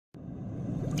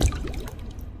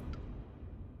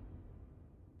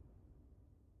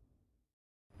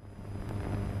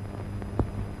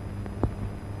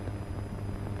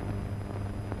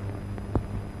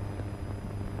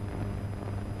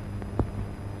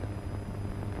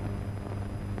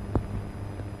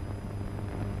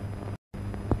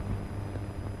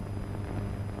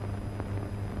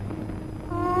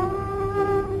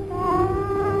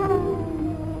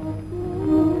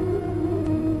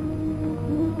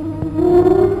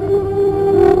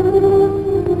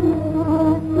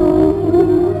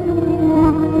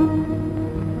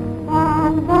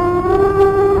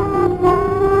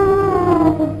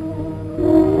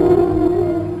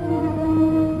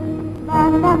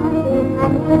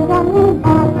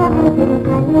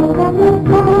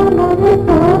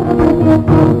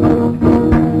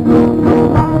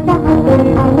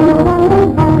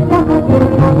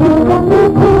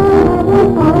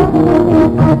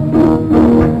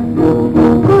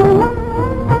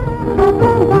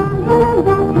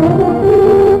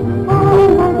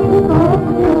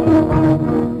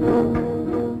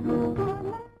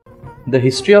The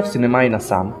history of cinema in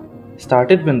Assam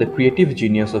started when the creative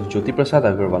genius of Jyoti Prasad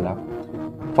Agarwala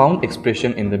found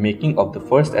expression in the making of the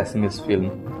first Assamese film,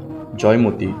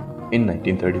 Joymoti, in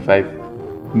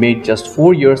 1935. Made just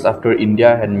 4 years after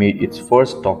India had made its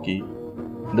first talkie,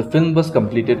 the film was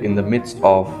completed in the midst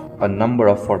of a number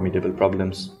of formidable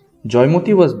problems.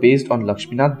 Joymoti was based on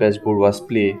Lakshminath Bezburwa's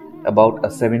play about a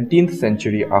 17th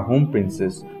century Ahom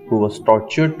princess who was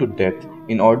tortured to death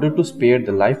in order to spare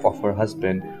the life of her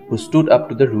husband who stood up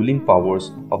to the ruling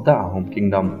powers of the Ahom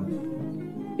kingdom.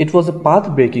 It was a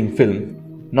path-breaking film,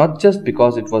 not just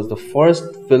because it was the first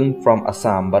film from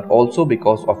Assam but also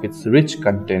because of its rich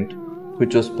content,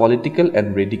 which was political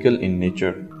and radical in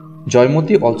nature.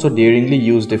 Joymoti also daringly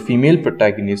used a female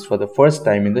protagonist for the first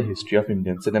time in the history of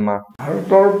Indian cinema.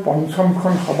 Bharator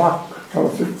Panchamkhan Habak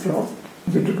Chalachitra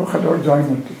Jyoti Prasad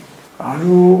Joymoti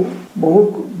আৰু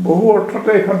বহু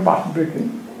অৰ্থতে এখন path breaking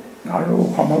আৰু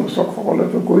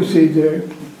সমালোচকসকলেতো কৈছেই যে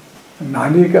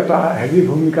নাৰীক এটা হেৰি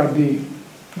ভূমিকা দি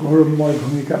গৌৰৱময়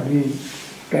ভূমিকা দি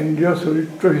কেন্দ্ৰীয়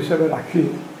চৰিত্ৰ হিচাপে ৰাখি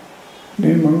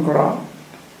নিৰ্মাণ কৰা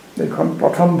এখন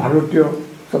প্ৰথম ভাৰতীয়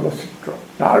চলচ্চিত্ৰ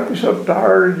তাৰপিছত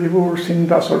তাৰ যিবোৰ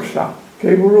চিন্তা চৰ্চা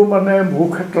সেইবোৰো মানে বহু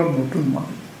ক্ষেত্ৰত নতুন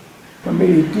মানে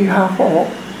ইতিহাসক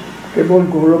কেৱল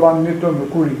গৌৰৱান্বিত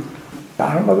নকৰি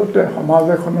তাৰ মাজতে সমাজ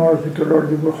এখনৰ ভিতৰৰ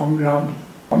যিবোৰ সংগ্ৰাম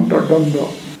অন্তৰ্দ্বন্দ্ব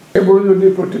এইবোৰ যদি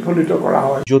প্ৰতিফলিত কৰা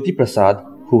হয়. Jyoti Prasad,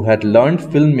 who had learned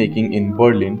filmmaking in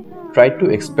Berlin, tried to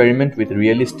experiment with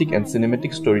realistic and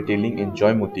cinematic storytelling in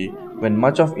Joymoti when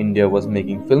much of India was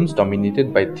making films dominated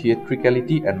by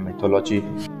theatricality and mythology.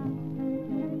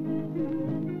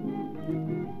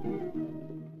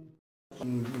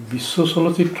 বিশ্ব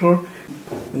চলচ্চিত্ৰৰ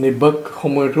নিৰ্বাক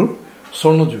সময়টোৰ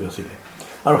স্বৰ্ণযুগ আছিলে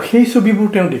আৰু সেই ছবিবোৰ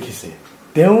তেওঁ দেখিছে.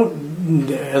 তেওঁ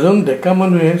এজন ডেকা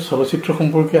মানুহে চলচ্চিত্ৰ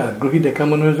সম্পৰ্কে আগ্ৰহী ডেকা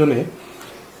মানুহ এজনে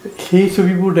সেই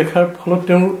ছবিবোৰ দেখাৰ ফলত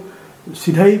তেওঁৰ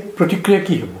চিধাই প্ৰতিক্ৰিয়া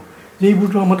কি হ'ব যে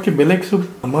এইবোৰতো আমাতকৈ বেলেগ ছবি.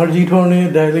 আমাৰ যি ধৰণে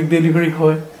ডাইৰেক্ট ডেলিভাৰী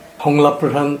হয়, সংলাপ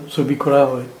প্ৰধান ছবি কৰা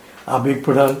হয়, আৱেগ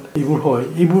প্ৰধান এইবোৰ হয়,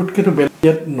 এইবোৰতকৈতো বেলেগ.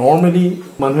 ইয়াত নৰ্মেলি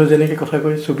মানুহে যেনেকৈ কথা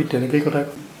কয় ছবিত তেনেকৈ কথা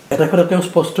কয়. এটা কথা তেওঁ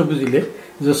স্পষ্ট বুজিলে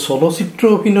যে চলচ্চিত্ৰ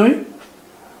অভিনয়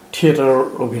থিয়েটাৰৰ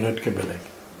অভিনয়তকৈ বেলেগ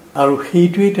আৰু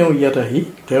সেইটোৱেই তেওঁ ইয়াত আহি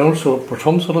তেওঁৰ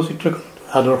প্ৰথম চলচ্চিত্ৰখন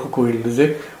আদৰ্শ কৰিলে যে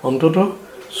অন্ততঃ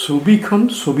ছবিখন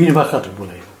ছবিৰ ভাষাত হ'ব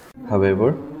লাগিব. However,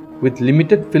 with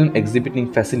limited film exhibiting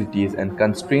facilities and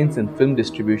constraints in film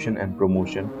distribution and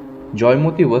promotion,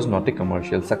 Joymoti was not a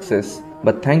commercial success.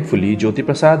 But thankfully, Jyoti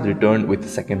Prasad returned with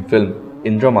a second film,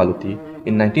 Indramaluti,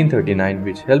 in 1939,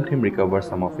 which helped him recover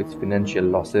some of its financial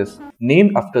losses.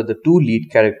 Named after the two lead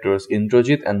characters,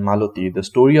 Indrajit and Maluti, the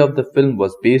story of the film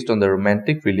was based on the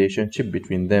romantic relationship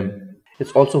between them.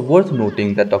 It's also worth noting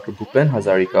that Dr. Bhupen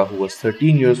Hazarika, who was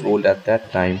 13 years old at that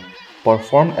time,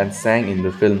 performed and sang in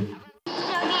the film.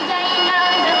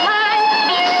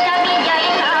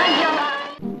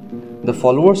 The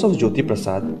followers of Jyoti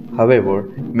Prasad, however,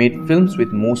 made films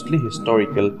with mostly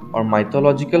historical or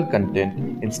mythological content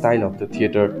in style of the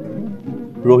theatre.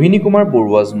 Rohini Kumar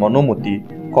Borwa's Monomoti,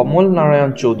 Kamal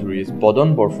Narayan Chaudhury's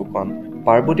Bodon Borfukan,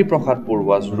 Parbati Prasad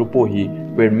Borwa's Rupohi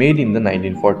were made in the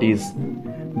 1940s.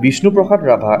 Vishnu Prasad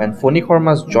Rabha and Phoni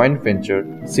Sharma's joint venture,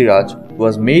 Siraj,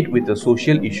 was made with a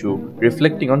social issue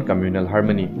reflecting on communal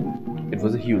harmony. It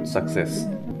was a huge success.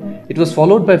 It was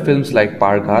followed by films like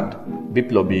Parghat,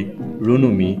 Biplobi,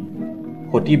 Runumi,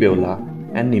 Hoti Beola,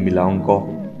 and Nimila Onko.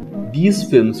 These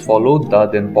films followed the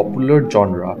then popular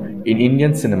genre in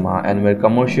Indian cinema and were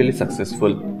commercially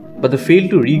successful, but they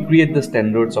failed to recreate the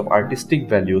standards of artistic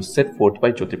values set forth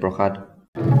by Jyoti Prasad.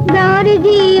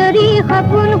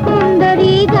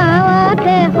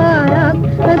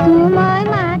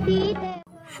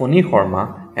 Phoni Sharma,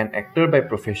 an actor by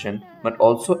profession but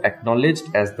also acknowledged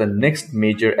as the next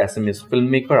major Assamese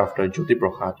filmmaker after Jyoti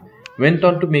Prasad, went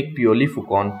on to make Pioli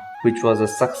Fukan, which was a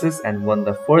success and won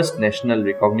the first national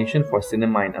recognition for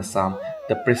cinema in Assam,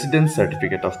 the President's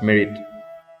Certificate of Merit.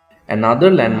 Another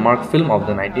landmark film of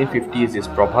the 1950s is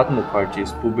Prabhat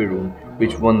Mukherjee's Puberun,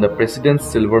 which won the President's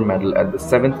Silver Medal at the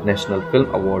 7th National Film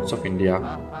Awards of India.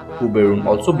 Huberun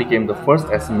also became the first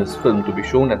Assamese film to be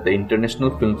shown at the International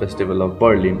Film Festival of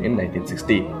Berlin in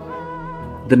 1960.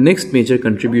 The next major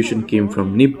contribution came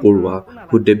from Nib Borua,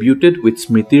 who debuted with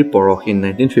Smritir Poroh in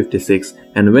 1956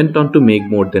 and went on to make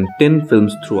more than 10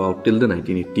 films throughout till the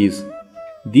 1980s.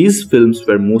 These films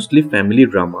were mostly family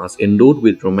dramas endowed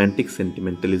with romantic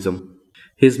sentimentalism.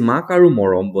 His Maa Karu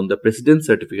Morom won the President's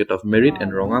Certificate of Merit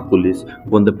and Ronga Police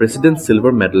won the President's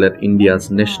Silver Medal at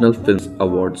India's National Film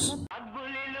Awards.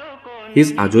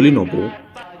 His Ajoli Nobo,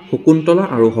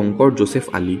 Hukuntola Aru Honkor Joseph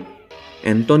Ali,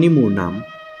 Anthony Murnam,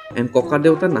 and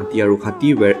Kokadeuta Nati Aru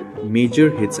Hati were major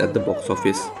hits at the box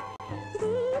office.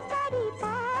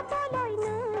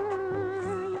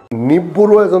 Nib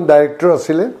Borua ejon director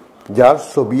asile, jar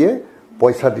sobiye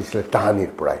poisa disile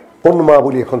tahanir porai. Ponma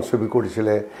boli ekhon sobi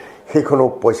korisile,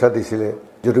 hekhonok poisa disile,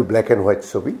 jodu black and white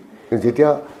sobi.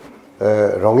 Jetia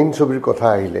rongin sobir kotha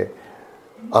ahile,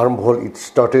 armhole it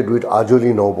started with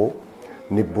Ajoli Nobo,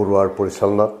 Nib Boruar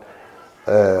Porisalnat,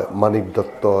 Manik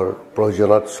Dottor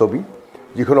Projonat sobi.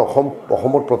 যিখন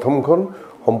অসমৰ প্ৰথমখন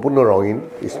সম্পূৰ্ণ ৰঙীন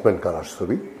ইছমেন colour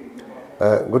ছবি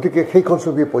গতিকে সেইখন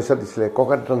ছবি পইচা দিছিলে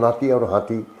ককাটা নাতি আৰু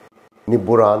হাতী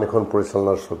নিবৰা আন এখন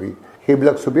পৰিচালনাৰ ছবি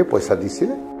সেইবিলাক ছবিয়ে পইচা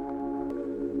দিছিলে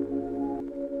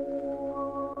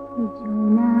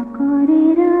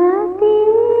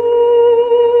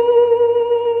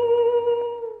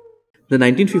The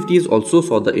 1950s also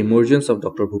saw the emergence of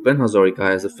Dr. Bhupen Hazarika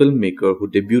as a filmmaker who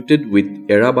debuted with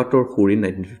Era Bator Khur in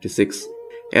 1956.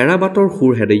 Era Bator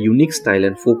Khur had a unique style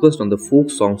and focused on the folk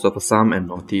songs of Assam and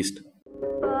Northeast.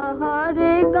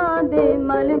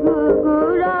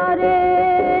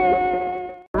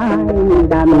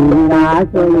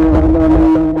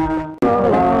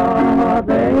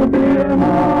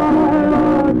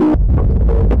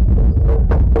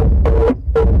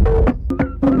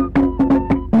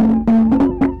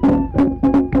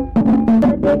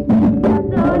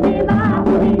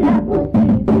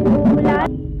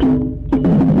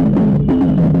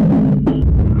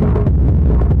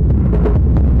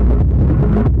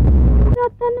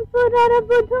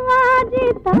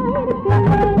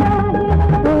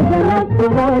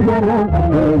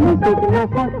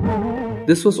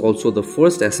 This was also the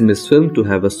first Assamese film to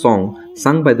have a song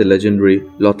sung by the legendary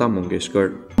Lata Mangeshkar.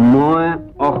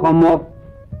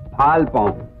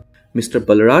 Mr.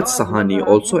 Balaraj Sahani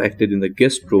also acted in the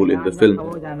guest role in the film.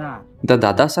 The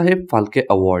Dada Saheb Phalke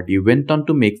awardee went on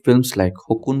to make films like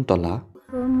Hukuntola,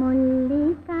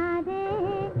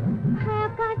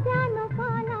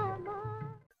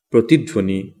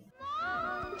 Pratidhwani,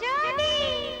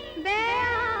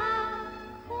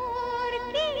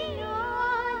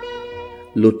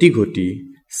 Loti Ghoti,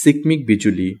 Sikmik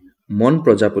Bijuli, Mon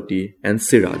Prajapati, and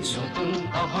Siraj.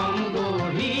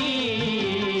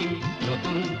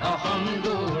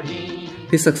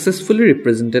 He successfully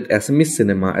represented Assamese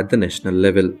cinema at the national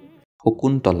level.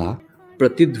 Hukuntola,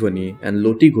 Pratidhwani, and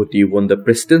Loti Ghoti won the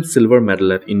President's Silver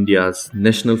Medal at India's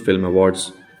National Film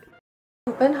Awards.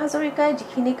 Bhupen Hazarikai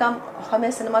jikhini kam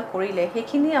Assamese cinema korile,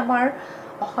 hekhini amar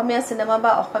Assamese cinema ba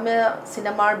Assamese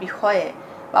cinemar bishoye.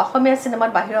 অসমীয়া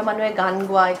সিনেমাত বাহিৰৰ মানুহে গান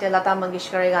গোৱা এতিয়া লতা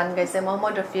মংগেশকাৰে গান গাইছে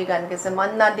মোহাম্মদ ৰফি গান গাইছে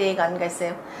মান্না দে গান গাইছে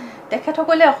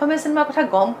তেখেতসকলে অসমীয়া সিনেমাৰ কথা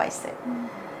গম পাইছে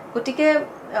গতিকে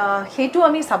হেতু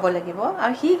আমি চাব লাগিব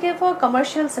আৰু he gave a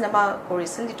commercial cinema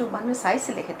কৰিছিল যেটো মানুহে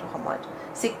চাইছিল হেতু সময়ত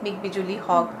সিকমিক বিজুলি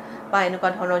হক বা এনেকুৱা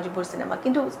ধৰণৰ যিবোৰ সিনেমা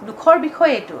কিন্তু দুখৰ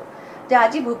বিষয় এটো যে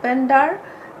আজি ভূপেন্দাৰ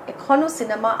এখনো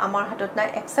সিনেমা আমাৰ হাতত নাই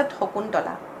এক্সেপ্ট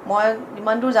হকুন্তলা মই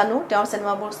ইমানদূৰ জানো তেওঁৰ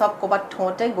সিনেমাবোৰ সব কবাত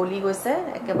থওঁতে গলি গৈছে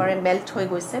একেবাৰে মেল্ট হৈ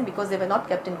গৈছে because they were not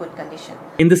kept in good condition.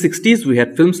 In the 60s, we had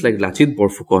films like Lachit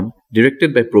Borfukon, directed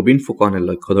by Probin Fukan and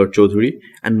Lakshadhar Chaudhary,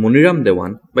 and Moniram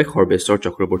Dewan by Kharbesar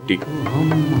Chakraborty.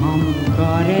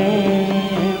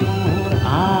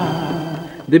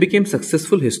 They became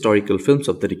successful historical films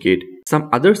of the decade. Some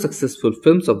other successful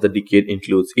films of the decade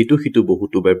includes Itu Hitu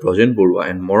Bohutu by Brajen Borua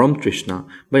and Morom Trishna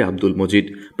by Abdul Mojid.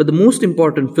 But the most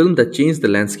important film that changed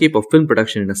the landscape of film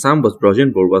production in Assam was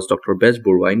Brajen Borua's Dr. Batch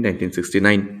Borua in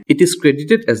 1969. It is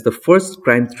credited as the first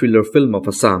crime thriller film of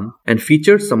Assam and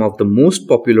featured some of the most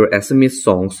popular Assamese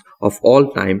songs of all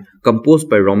time composed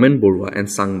by Roman Borua and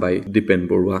sung by Dipen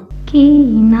Borua.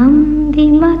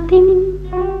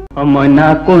 অমনা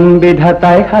কোন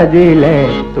বিধাতাই সাজিলে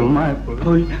তোমার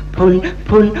ফুল ফুল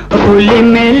ফুল ফুলি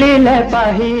মেলিলে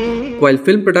পাহি While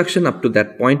film production up to that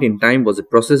point in time was a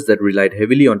process that relied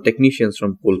heavily on technicians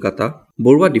from Kolkata,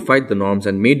 Borua defied the norms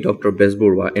and made Dr. Batch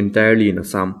Borua entirely in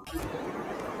Assam.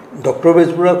 Dr.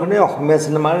 Batch Borua khone Assamese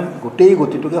cinemar gotei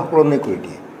gotituke holone kori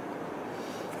die.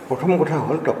 Prothom kotha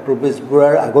hol Dr. Batch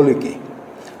Boruar agolike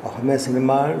অসমীয়া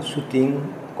চিনেমাৰ shooting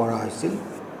কৰা হৈছিল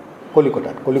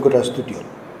কলিকতাৰ ষ্টুডিঅ'ত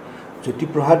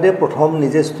জ্যোতিপ্ৰসাদে প্ৰথম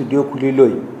নিজে studio' খুলি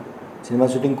লৈ cinema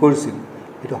shooting কৰিছিল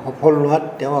এইটো সফল হোৱাত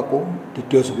তেওঁ আকৌ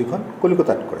দ্বিতীয় ছবিখন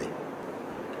কলিকতাত কৰে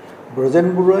ব্ৰজেন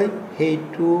বৰুৱাই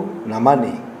সেইটো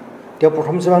নামানি তেওঁ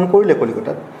প্ৰথম চিনেমাখন কৰিলে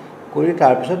কলিকতাত কৰি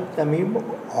তাৰপিছত আমি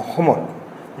অসমত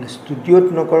মানে ষ্টুডিঅ'ত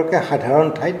নকৰাকৈ সাধাৰণ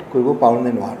ঠাইত কৰিব পাৰোঁ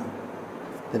নে নোৱাৰোঁ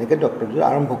তেনেকৈ ডক্টৰটো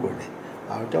আৰম্ভ কৰিলে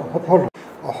আৰু তেওঁ সফল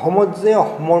অসমত যে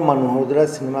অসমৰ মানুহৰ দ্বাৰা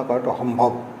চিনেমা কৰাটো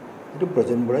অসম্ভৱ এইটো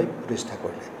ব্ৰজেন বৰুৱাই প্ৰতিষ্ঠা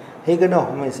কৰিলে সেইকাৰণে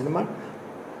অসমীয়া চিনেমাৰ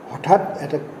হঠাৎ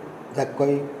এটা যাক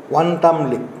কয় কোৱাণ্টাম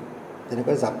লিপ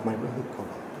তেনেকৈ জাপ মাৰিবলৈ সক্ষম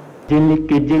হয়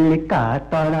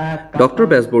Dr.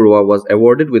 Basbarua was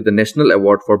awarded with the National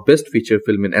Award for Best Feature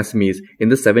Film in Assamese in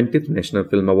the 70th National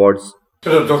Film Awards.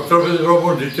 Dr.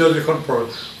 Basbarua দ্বিতীয় যিখন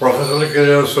প্ৰফেচনেল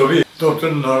কেৰিয়াৰ ছবি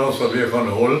নতুন ধৰণৰ ছবি এখন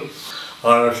হ'ল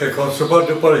আৰু সেইখন ছুপাৰ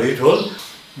ডুপাৰ হিট হ'ল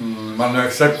মানুহে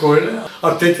একচেপ্ট কৰিলে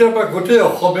আৰু তেতিয়াৰ পৰা গোটেই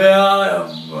অসমীয়া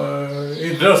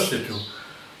ইণ্ডাষ্ট্ৰিটো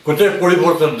গোটেই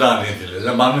পৰিৱৰ্তন আনি দিলে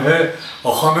যে মানুহে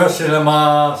অসমীয়া চিনেমা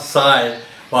চাই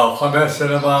বা অসমীয়া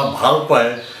চিনেমা ভাল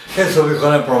পায় সেই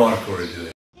ছবিখনে প্ৰমাণ কৰি দিলে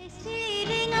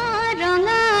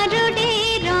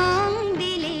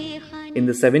In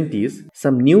the 70s,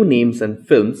 some new names and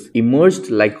films emerged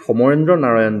like Homorendra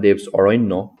Narayan Dev's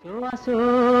Aranya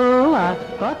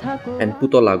and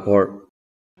Putola Ghor.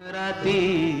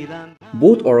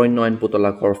 Both Aranya and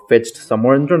Putola Ghor fetched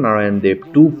Samorendra Narayan Dev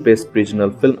 2 Best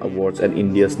Regional Film Awards at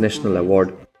India's National Award.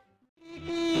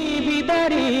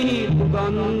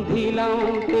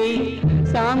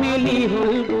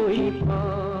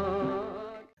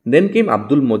 Then came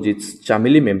Abdul Majid's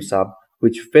Chamili Memsab,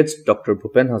 which fetched Dr.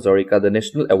 Bhupen Hazarika the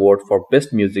National Award for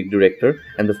Best Music Director,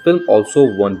 and the film also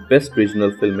won Best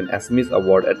Regional Film in Assamese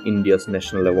Award at India's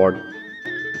National Award.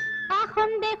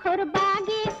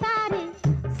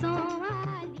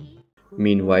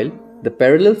 Meanwhile, the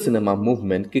parallel cinema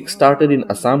movement kick-started in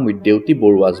Assam with Deuti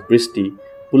Borua's Bristi,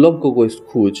 Pulab Gogoi's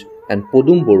Khuj, and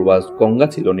Podum Borua's Gonga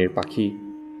Silonir Pakhi.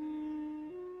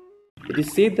 It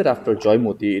is said that after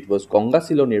Joymoti, it was Gonga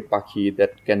Silonir Pakhi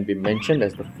that can be mentioned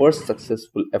as the first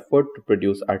successful effort to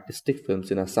produce artistic films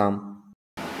in Assam.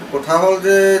 কথা হল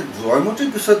যে জয়মতীৰ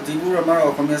পিছত যিবোৰ আমাৰ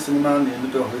অসমীয়া cinema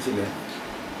নিৰ্মিত হৈছিল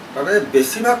তাৰে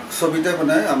বেছিভাগ ছবিতে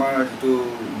মানে আমাৰ যেটো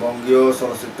বংগীয়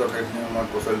চলচ্চিত্ৰ সেইখিনি আমাৰ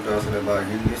প্ৰচলিত আছিল বা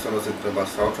হিন্দী চলচ্চিত্ৰ বা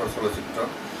সাউথৰ চলচ্চিত্ৰ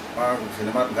আমাৰ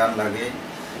সিনেমাত গান লাগে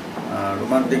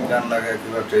ৰোমান্টিক গান লাগে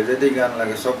কিবা ট্ৰেজেডি গান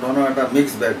লাগে সব ধৰণৰ এটা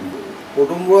মিক্স বেগ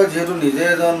পদুম্বুৱা যেহেতু নিজে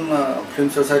এজন ফিল্ম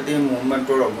সোসাইটি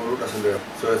মুভমেন্টৰ অগ্ৰদূত আছিল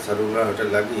সৈয়দ সাদুল্লাহৰ সৈতে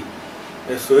লাগি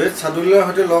এই সৈয়দ সাদুল্লাহৰ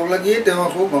সৈতে লগ লাগি তেওঁ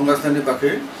আকৌ গংগাস্থানী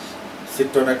পাখিৰ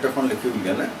চিত্ৰনাট্যখন লিখি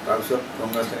উলিয়ালে তাৰপিছত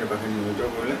গংগাস্থানী পাখি নিৰ্মিত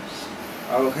কৰিলে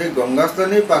আৰু সেই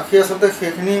গংগাস্থানী পাখি আচলতে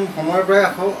সেইখিনি সময়ৰ পৰাই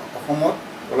আকৌ অসমত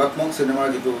কলাত্মক চিনেমাৰ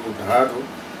যিটো ধাৰাটো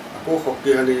আকৌ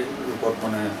শক্তিশালী ৰূপত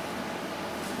মানে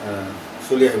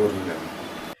চলি আহিব ধৰিলে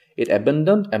It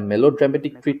abandoned a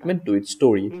melodramatic treatment to its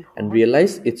story and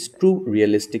realized its true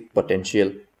realistic potential.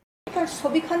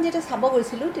 ছবিখন যেটা চাব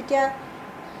গৈছিলো তেতিয়া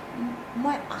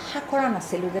মই আশা কৰা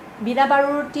নাছিলো যে বীণা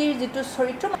বাৰুতীৰ যেটো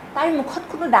চৰিত্ৰ তাৰ মুখত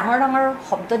কোনো ডাঙৰ ডাঙৰ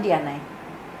শব্দ দিয়া নাই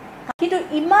কিন্তু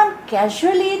ইমান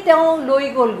ক্যাজুয়ালি তেওঁ লৈ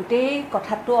গ'ল গোটেই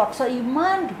কথাটো অৰ্থ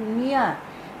ইমান ধুনীয়া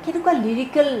কেনেকুৱা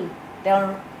লিৰিকেল তেওঁৰ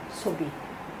ছবি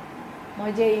মই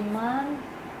যে ইমান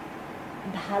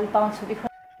ভাল পাওঁ ছবিখন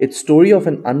Its story of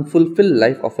an unfulfilled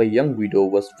life of a young widow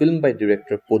was filmed by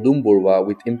director Podum Borua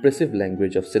with impressive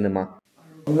language of cinema.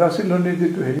 গংগাচিলনী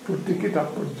যেটো হেৰি প্ৰতীকী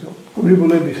তাৎপৰ্য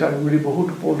কৰিবলৈ বিচাৰে বুলি বহুত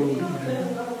পদুম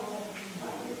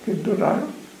কিন্তু তাৰ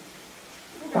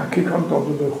পাখিখন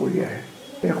তললৈ হৈ আহে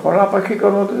এই খৰা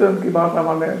পাখিখনত যেন কিবা এটা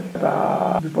মানে এটা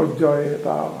বিপৰ্যয়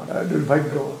এটা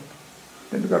দুৰ্ভাগ্য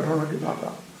তেনেকুৱা ধৰণৰ কিবা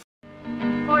এটা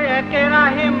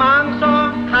একেৰাহে মাংস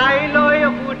খাই লৈ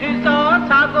সুধিছ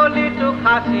ছাগলীটো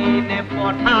খাচি নে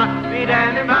পঠা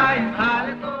বীৰেন ভাই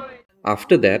ভালকৈ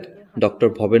After that, Dr.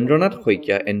 Bhavendranath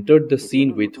Khoikia entered the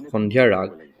scene with Khandhya Rag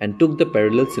and took the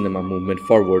parallel cinema movement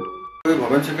forward.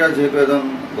 Bhaben Saikia যেহেতু এজন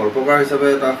গল্পকাৰ হিচাপে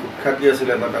এটা সুখ্যাতি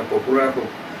আছিলে বা এটা পপুলাৰ খুব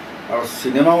আৰু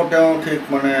চিনেমাও তেওঁ ঠিক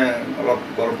মানে অলপ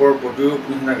গল্পৰ প্ৰতিৰূপ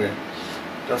নিচিনাকৈ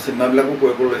তেওঁ চিনেমাবিলাকো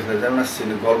কৰিব লৈছিলে যে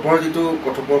মানে গল্পৰ যিটো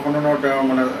কথোপকথনৰ তেওঁ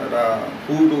মানে এটা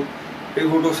সুৰটো সেই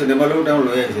সুৰটো চিনেমালৈও তেওঁ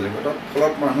লৈ আহিছিলে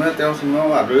ফলত মানুহে তেওঁৰ চিনেমাও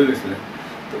আদৰি লৈছিলে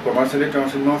তো কমাৰ্চিয়েলি তেওঁৰ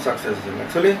চিনেমাও ছাকচেছ হৈছিলে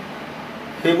একচুৱেলি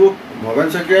সেইবোৰ ভৱেন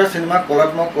শইকীয়াৰ চিনেমাক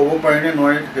কলাত্মক ক'ব পাৰিনে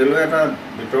নোৱাৰি সেইলৈ এটা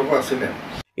বিতৰ্ক আছিলে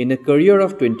In a career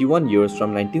of 21 years from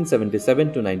 1977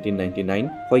 to 1999,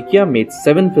 Khoikia made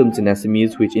 7 films in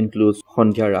Assamese which includes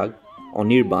Khandhya Rag,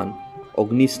 Anirban,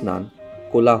 Agnisnan,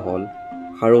 Kolahol,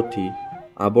 Harothi,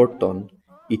 Aborton,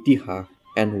 Itihas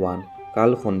and one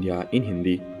Kal Khandhya in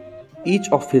Hindi. Each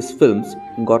of his films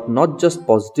got not just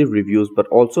positive reviews but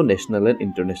also national and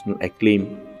international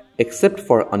acclaim. Except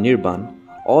for Anirban,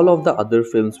 all of the other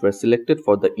films were selected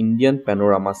for the Indian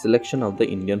Panorama selection of the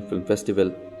Indian Film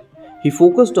Festival. He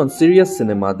focused on serious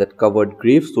cinema that covered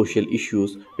grave social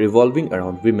issues revolving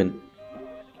around women.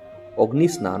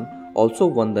 Agnisnan also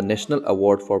won the National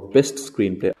Award for Best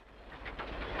Screenplay.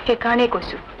 সেইকাৰণে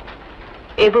কৈছো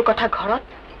এইবোৰ কথা ঘৰত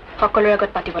সকলোৰে আগত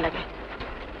পাতিব লাগে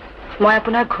মই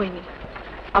আপোনাৰ ঘৈণী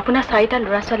আপোনাৰ 4টা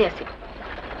ল'ৰা ছোৱালী আছিল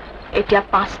এতিয়া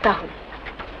 5টা হ'ল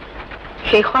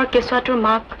শেষৰ কেঁচুৱাটোৰ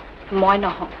মাক মই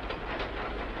নহওঁ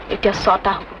এতিয়া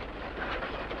 6টা হ'ব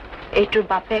এইটোৰ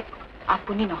বাপেক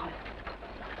আপুনি নহয়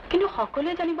কিন্তু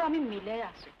সকলোৱে জানিব আমি মিলে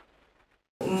আছো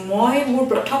মই মোৰ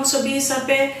প্ৰথম ছবি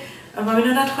হিচাপে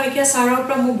ৰবীন্দ্ৰনাথ শইকীয়া ছাৰৰ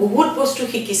পৰা মই বহুত বস্তু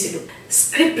শিকিছিলো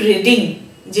স্ক্ৰিপ্ট ৰিডিং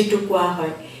যেটো কোৱা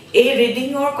হয় এই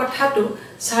ৰিডিংৰ কথাটো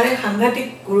ছাৰে সাংঘাতিক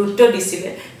গুৰুত্ব দিছিলে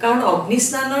কাৰণ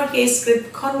অগ্নিস্নানৰ এই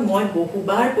স্ক্ৰিপ্টখন মই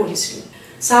বহুবাৰ পঢ়িছিলো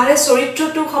ছাৰে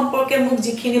চৰিত্ৰটো সম্পৰ্কে মোক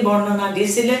যিখিনি বৰ্ণনা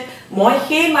দিছিলে মই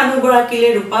সেই মানুহগৰাকীলে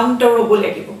ৰূপান্তৰ হ'ব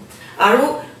লাগিব আৰু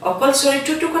অকল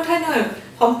চৰিত্ৰটোৰ কথাই নহয়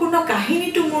সম্পূৰ্ণ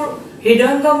কাহিনীটো মোৰ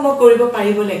হৃদয়ঙ্গম কৰিব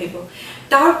পাৰিব লাগিব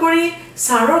তাৰপৰে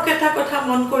সাৰক এটা কথা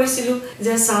মন কৰিছিলো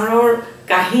যে সাৰৰ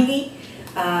কাহিনী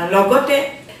লগতে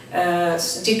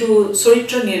যেটো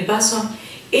চৰিত্ৰ নিৰ্বাচন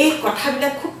এই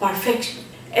কথাবিলাক খুব পাৰফেক্ট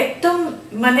একদম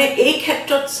মানে এই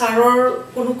ক্ষেত্ৰত সাৰৰ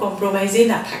কোনো কম্প্ৰমাইজে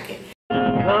নাথাকে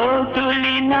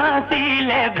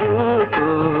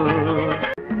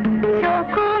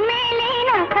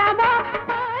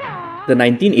The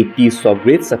 1980s saw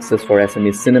great success for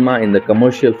Assamese cinema in the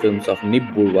commercial films of Nip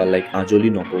Burwa like Ajoli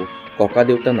Nobo, Koka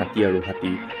Deuta Nati Aru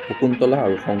Hati, Hukuntola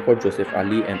Aru Shankar Joseph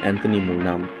Ali and Anthony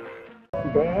Murnam.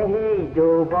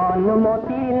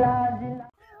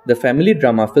 The family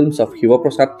drama films of Hiva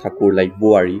Prasad Thakur like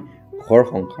Boari, Ghor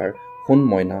Honkar, Hun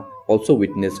Moina also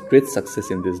witnessed great success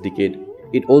in this decade.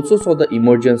 It also saw the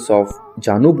emergence of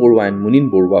Janu Borwa and Munin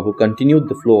Borwa who continued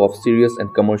the flow of serious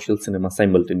and commercial cinema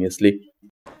simultaneously.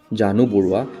 Janu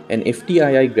Borwa, an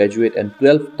FTII graduate and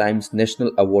 12 times National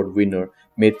Award winner,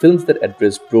 made films that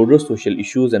addressed broader social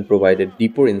issues and provided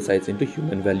deeper insights into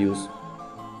human values.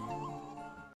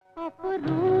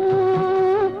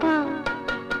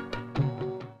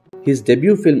 His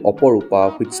debut film Aparupa,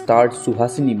 which starred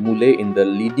Suhasini Mule in the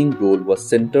leading role, was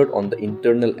centered on the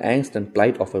internal angst and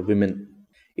plight of a woman.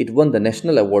 It won the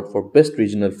National Award for Best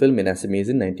Regional Film in Assamese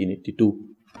in 1982.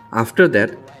 After that,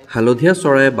 Halodhia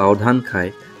Sorai Baudhan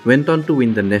Khai went on to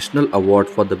win the National Award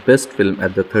for the Best Film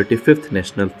at the 35th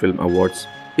National Film Awards.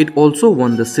 It also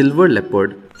won the Silver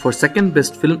Leopard for Second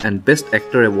Best Film and Best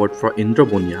Actor Award for Indra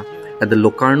Bonia at the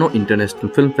Locarno International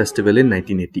Film Festival in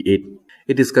 1988.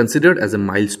 It is considered as a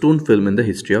milestone film in the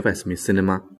history of Assamese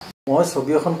cinema.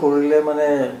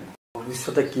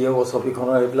 ভৱিষ্যতে কি হ'ব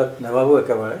ছবিখনৰ এইবিলাক নেভাবো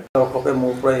একেবাৰে দৰ্শকে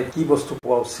মোৰ পৰা কি বস্তু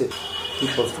পোৱা উচিত কি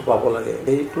বস্তু পাব লাগে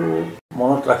এইটো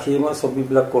মনত ৰাখি মই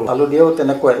ছবিবিলাক কৰোঁ আলুদিয়াও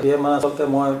তেনেকুৱাই দিয়ে মানে আচলতে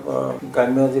মই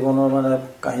গ্ৰাম্য জীৱনৰ মানে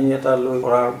কাহিনী এটা লৈ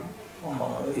কৰাৰ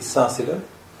ইচ্ছা আছিলে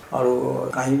আৰু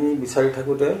কাহিনী বিচাৰি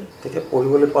থাকোঁতে তেতিয়া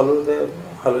পঢ়িবলৈ পালোঁ যে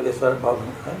হালধীয়া ছাৰ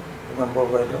বাউধান খাই মেম্বৰ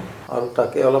বাইদেউ আৰু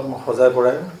তাকে অলপ সজাই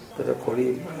পৰাই তেতিয়া কৰি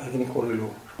সেইখিনি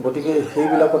কৰিলোঁ গতিকে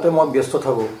সেইবিলাকতে মই ব্যস্ত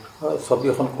থাকোঁ ছবি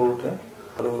এখন কৰোঁতে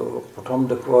আৰু প্ৰথম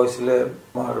দেখুওৱা হৈছিলে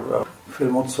আমাৰ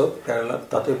ফিল্ম উৎসৱ কেৰালাত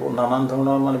তাতে নানান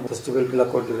ধৰণৰ মানে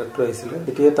ফেষ্টিভেলবিলাকৰ ডিৰেক্টৰ আহিছিলে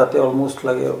এতিয়া তাতে অলমষ্ট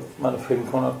লাগে মানে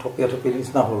ফিল্মখনত থপিয়া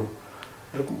নিচিনা হ'ল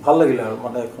ভাল লাগিলে আৰু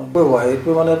মানে এখন এইটো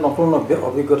মানে নতুন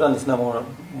অভিজ্ঞতা নিচিনা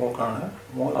মোৰ কাৰণে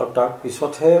মই আৰু তাৰ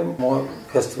পিছতহে মই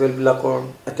ফেষ্টিভেলবিলাকৰ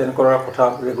এটেণ্ড কৰাৰ কথা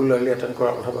ৰেগুলাৰলি এটেণ্ড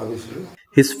কৰাৰ কথা ভাবিছিলোঁ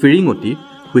His Firingoti,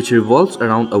 which revolves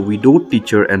around a widowed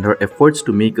teacher and her efforts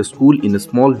to make a school in a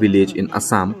small village in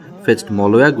Assam, fetched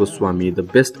Violina Goswami the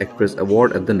Best Actress Award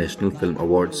at the National Film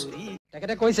Awards.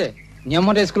 তেখেতে কৈছে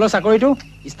নিয়মতে স্কুলৰ চাকৰিটো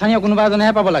স্থানীয় কোনোবা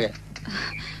এজনেহে পাব লাগে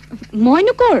মই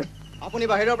নকৰ আপুনি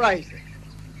বাহিৰৰ পৰা আহিছে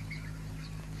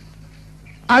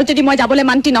আৰু যদি মই যাবলৈ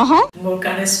মান্তি নহওঁ মোৰ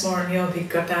কাৰণে স্মৰণীয়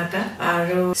অভিজ্ঞতা এটা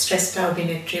আৰু শ্ৰেষ্ঠ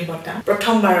অভিনেত্ৰী বঁটা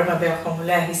প্ৰথমবাৰৰ বাবে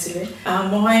অসমলৈ আহিছিলে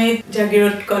মই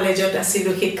জাগিৰোড কলেজত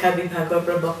আছিলোঁ শিক্ষা বিভাগৰ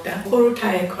প্ৰবক্তা সৰু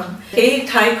ঠাই এখন সেই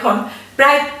ঠাইখন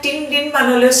প্ৰায় 3 দিন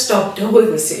মানলৈ স্তব্ধ হৈ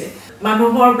গৈছিলে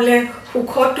মানুহৰ বোলে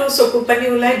সুখটো চকুপানী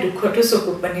ওলাই দুখটো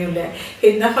চকুপানী ওলাই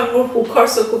সেইদিনাখন মোৰ সুখৰ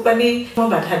চকুপানী মই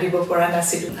বাধা দিব পৰা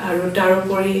নাছিলোঁ আৰু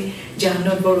তাৰোপৰি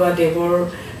জাহ্নু বৰুৱা দেৱৰ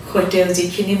সৈতে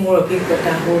যিখিনি মোৰ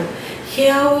অভিজ্ঞতা হ'ল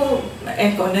সেয়াও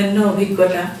এক অনন্য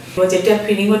অভিজ্ঞতা যেতিয়া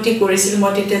ফিৰিঙতি কৰিছিল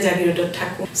মই তেতিয়া জাগিৰোডত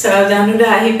থাকোঁ জাহ্নুদা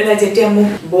আহি পেলাই যেতিয়া মোক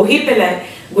বহি পেলাই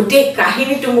গোটেই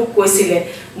কাহিনীটো মোক কৈছিলে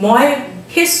মই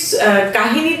সেই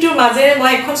কাহিনীটোৰ মাজেৰে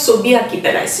মই এখন ছবি আঁকি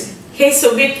পেলাইছিলোঁ সেই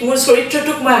ছবিত মোৰ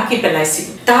চৰিত্ৰটোক মই আঁকি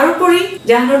পেলাইছিলোঁ তাৰোপৰি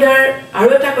জাহনুদাৰ আৰু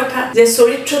এটা কথা যে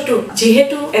চৰিত্ৰটো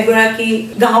যেহেতু এগৰাকী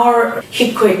গাঁৱৰ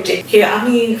শিক্ষয়িত্ৰী সেই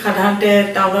আমি সাধাৰণতে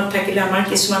টাউনত থাকিলে আমাৰ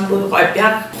কিছুমান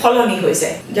অভ্যাস সলনি হৈ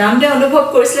যায় জাহনুদে অনুভৱ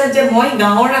কৰিছিলে যে মই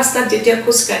গাঁৱৰ ৰাস্তাত যেতিয়া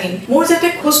খোজ কাঢ়িম মোৰ যাতে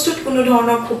খোজটোত কোনো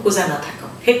ধৰণৰ খোকোজা নাথাকে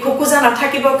সেই খোকোজা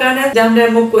নাথাকিবৰ কাৰণে জাহনুদে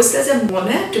মোক কৈছিলে যে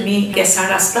মনে তুমি কেঁচা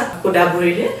ৰাস্তাত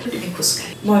কোদাবুৰিৰে তুমি খোজ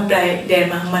কাঢ়ি মই প্ৰায়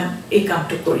 1.5 মাহমান এই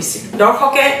কামটো কৰিছিলোঁ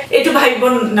দৰ্শকে এইটো ভাবিব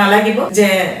নালাগিব যে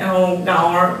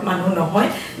গাঁৱৰ মানুহ নহয়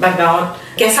বা গাঁৱত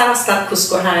কেঁচা ৰাস্তাত খোজ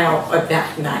কঢ়াৰ অভ্যাস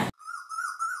নাই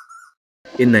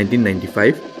In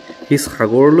 1995, his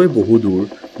Khagorloi Bohudur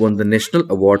won the National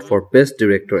Award for Best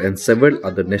Director and several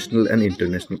other national and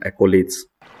international accolades.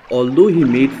 Although he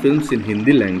made films in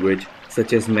Hindi language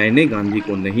such as Maine Gandhi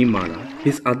Ko Nahi Mara,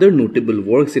 his other notable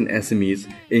works in Assamese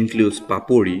includes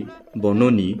Papori,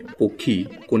 Bononi, Pokhi,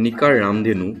 Konikar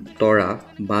Ramdhenu, Tora,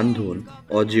 Bandhon,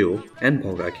 Ojeo and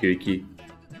Bhoga Khirki.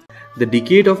 The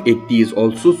decade of 80s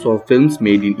also saw films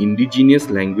made in indigenous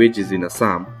languages in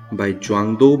Assam by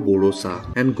Jwangdo Borosa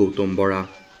and Gautam Bora.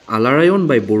 Alarayon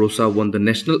by Borosa won the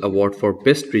National Award for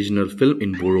Best Regional Film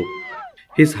in Boro.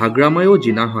 His Hagramayo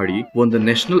Jinahari won the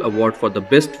National Award for the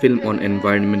Best Film on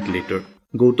Environment later.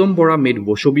 Gautam Bora made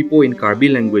Woshobipo in Karbi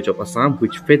language of Assam,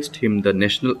 which fetched him the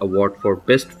National Award for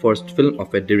Best First Film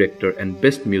of a Director and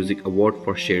Best Music Award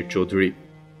for Sher Chaudhary.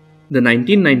 The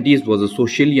 1990s was a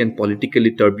socially and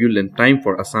politically turbulent time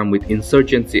for Assam with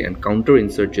insurgency and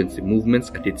counter-insurgency movements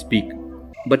at its peak.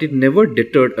 But it never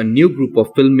deterred a new group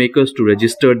of filmmakers to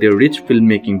register their rich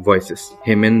filmmaking voices.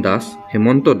 Hemen Das,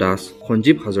 Hemanto Das,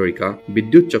 Sanjeev Hazarika,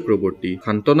 Bidyut Chakraborty,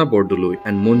 Khantona Bordoloi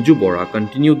and Monju Bora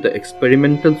continued the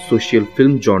experimental social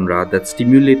film genre that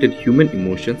stimulated human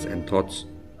emotions and thoughts.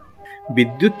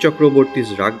 Bidyut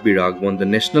Chakraborty's Rag Birag won the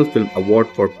National Film Award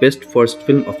for Best First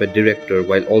Film of a Director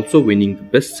while also winning the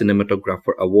Best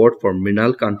Cinematographer Award for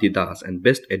Mrinal Kanti Das and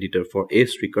Best Editor for A.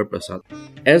 Srikar Prasad.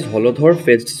 As Holodhar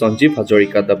fetched Sanjeev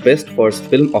Hazarika the Best First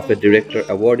Film of a Director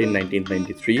Award in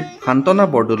 1993,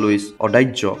 Khantona Bordoloi's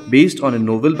Odaijjo, based on a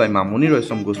novel by Mamoni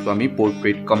Roysam Goswami,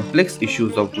 portrayed complex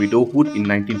issues of widowhood in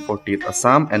 1948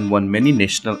 Assam and won many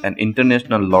national and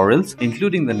international laurels,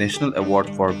 including the National Award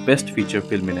for Best Feature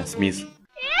Film in Assamese.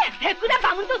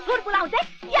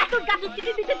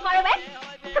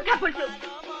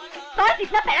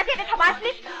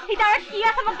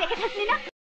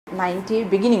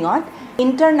 Beginning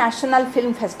International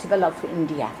Film Festival of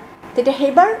India. Tete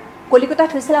hebar Kolkata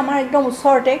হৈছিল আমাৰ একদম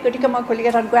ওচৰতে গতিকে মই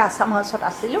কলিকতাত গৈ আসাম হাউছত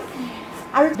আছিলো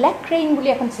আৰু ব্ল্যাক ট্ৰেইন বুলি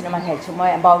এখন সিনেমা চাইছো মই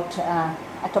এবাউট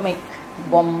এটমিক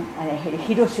বম মানে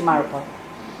হিৰোশ্বিমাৰ ওপৰত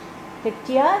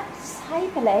তেতিয়া চাই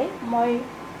পেলাই মই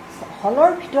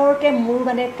হলৰ ভিতৰতে মোৰ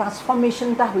মানে ট্ৰান্সফৰমেশন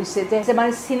টা হৈছে যে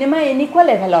মানে সিনেমা এনেকুৱা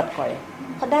লেভেলত কৰে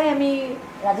সদায় আমি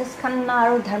ৰাজেশ খান্না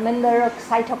আৰু ধৰ্মেন্দ্ৰক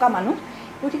চাই থকা মানুহ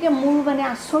গতিকে মোৰ মানে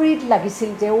আচৰিত লাগিছিল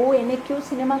যে ও এনে কিয়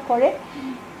সিনেমা কৰে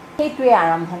সেইটোৱে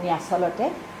আৰম্ভণি আসলতে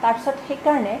তাৰপিছত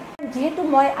সেইকাৰণে যেহেতু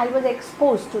মই I was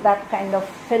এক্সপ'জড to that kind of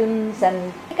films and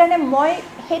সেইকাৰণে মই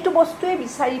সেইটো বস্তুৱে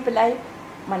বিচাৰি পেলাই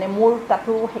মানে মোৰ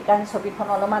তাতো সেইকাৰণে ছবিখন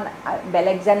অলপমান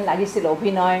বেলেগ যেন লাগিছিল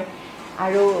অভিনয়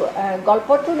আৰু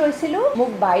গল্পটো লৈছিলোঁ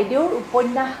মোক বাইদেউৰ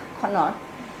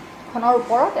উপন্যাসখনৰ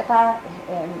ওপৰত এটা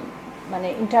মানে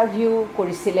ইণ্টাৰভিউ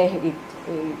কৰিছিলে হেৰিত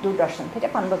এই দূৰদৰ্শন সেইটো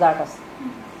পানবজাৰত আছে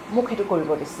মোক সেইটো কৰিব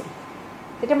দিছিল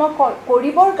তেতিয়া মই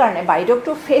কৰিবৰ কাৰণে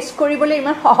বাইদেউকটো ফেচ কৰিবলৈ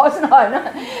ইমান সহজ নহয় ন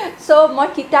সো মই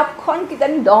কিতাপখন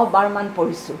কিজানি 10-12 মান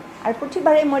পঢ়িছোঁ আৰু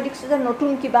প্ৰতিবাৰে মই দেখিছোঁ যে নতুন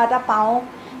কিবা এটা পাওঁ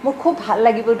মোৰ খুব ভাল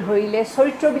লাগিব ধৰিলে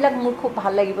চৰিত্ৰবিলাক মোৰ খুব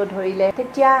ভাল লাগিব ধৰিলে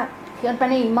তেতিয়া কিয়ন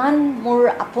মানে ইমান মোৰ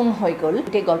আপোন হৈ গ'ল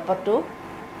এই গল্পটো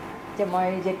যে মই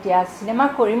যেতিয়া সিনেমা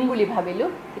কৰিম বুলি ভাবিলোঁ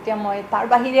তেতিয়া মই তাৰ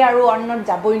বাহিৰে আৰু অন্যত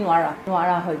যাবই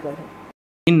নোৱাৰা হৈ গ'ল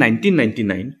In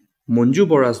 1999, Monju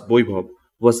Bora's Boibhav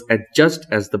was adjudged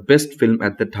as the best film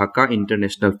at the Dhaka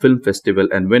International Film Festival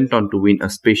and went on to win a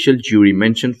special jury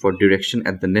mention for direction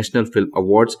at the National Film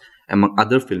Awards, among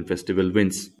other film festival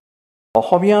wins.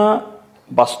 অসমীয়া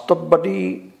বাস্তৱবাদী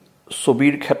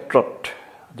ছবিৰ ক্ষেত্ৰত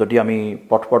যদি আমি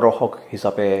পথপ্ৰদৰ্শক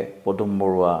হিচাপে পদুম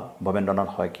বৰুৱা ভৱেন্দ্ৰনাথ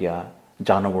শইকীয়া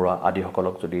জাহ্নু বৰুৱা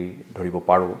আদিসকলক যদি ধৰিব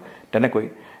পাৰোঁ তেনেকৈ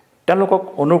তেওঁলোকক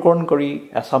অনুকৰণ কৰি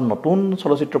এছাম নতুন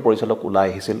চলচ্চিত্ৰ পৰিচালক ওলাই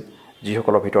আহিছিল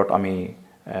যিসকলৰ ভিতৰত আমি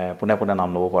পুনে পুনে নাম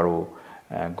ল'ব পাৰোঁ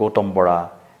গৌতম বৰা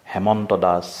হেমন্ত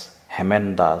দাস হেমেন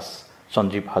দাস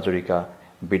সঞ্জীৱ হাজৰিকা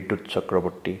বিদ্যুৎ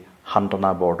চক্ৰৱৰ্তী শান্তনা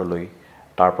বৰদলৈ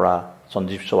তাৰপৰা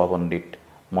সঞ্জীৱ শোভা পণ্ডিত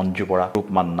মঞ্জু বৰা ৰূপ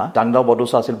মান্না জাংগাও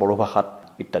বডোচা আছিল বড়ো ভাষাত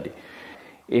ইত্যাদি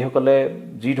এইসকলে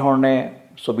যি ধৰণে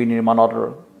ছবি নিৰ্মাণৰ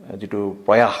যিটো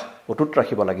প্ৰয়াস অটুট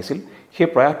ৰাখিব লাগিছিল সেই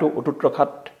প্ৰয়াসটো অটুট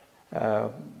ৰখাত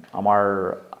আমাৰ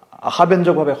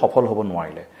আশাব্যঞ্জকভাৱে সফল হ'ব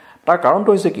নোৱাৰিলে তাৰ কাৰণটো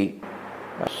হৈছে কি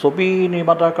ছবি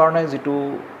নিৰ্মাতাৰ কাৰণে যিটো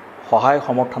সহায়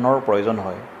সমৰ্থনৰ প্ৰয়োজন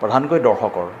হয় প্ৰধানকৈ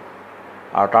দৰ্শকৰ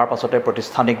আৰু তাৰ পাছতে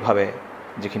প্ৰতিষ্ঠানিকভাৱে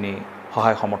যিখিনি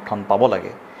সহায় সমৰ্থন পাব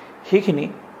লাগে সেইখিনি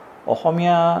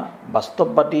অসমীয়া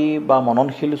বাস্তৱবাদী বা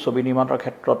মননশীল ছবি নিৰ্মাণৰ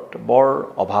ক্ষেত্ৰত বৰ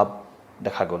অভাৱ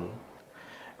দেখা গ'ল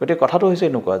গতিকে কথাটো হৈছে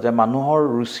এনেকুৱা যে মানুহৰ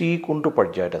ৰুচি কোনটো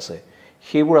পৰ্যায়ত আছে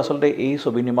সেইবোৰ আচলতে এই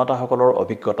ছবি নিৰ্মাতাসকলৰ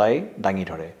অভিজ্ঞতাই দাঙি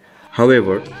ধৰে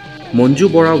However, Manju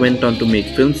Bora went on to make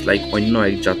films like Onyo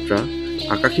Ek Jatra,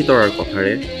 Akashi Torar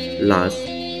Kothare, Las,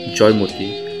 Joymoti,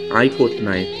 I Quote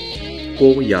Nai, Ko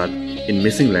Yad in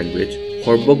Missing Language,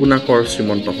 Horbogunakor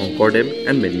Srimonto Shonkordev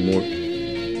and many more.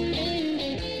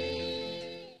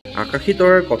 Akashi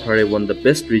Torar Kothare won the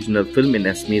Best Regional Film in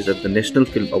Assamese at the National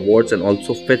Film Awards and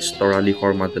also fetched Torali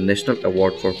Horma the National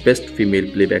Award for Best Female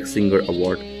Playback Singer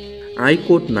Award. I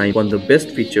Quote 9 won the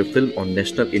Best Feature Film on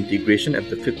National Integration at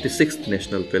the 56th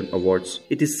National Film Awards.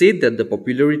 It is said that the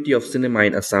popularity of cinema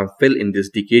in Assam fell in this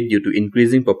decade due to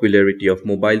increasing popularity of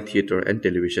mobile theatre and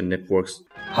television networks.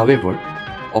 However,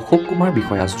 Ashok Kumar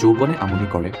Bikhoyas Joubone Amuni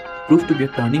Kore proved to be a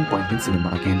turning point in cinema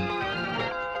again.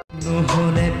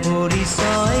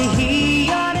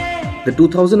 The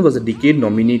 2000 was a decade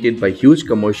dominated by huge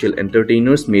commercial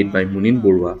entertainers made by Munin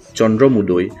Borua, Chandra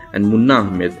Mudoy and Munna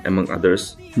Ahmed among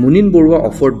others. Munin Borua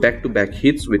offered back-to-back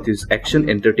hits with his action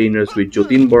entertainers with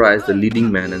Jotin Bora as the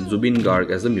leading man and Zubin Garg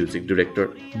as the music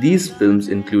director. These films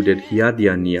included Hiya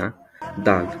Diya Niya,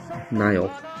 Dag,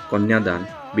 Nayok, Konyadan,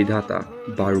 Bidhata,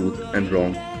 Barud and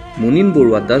Rong. Munin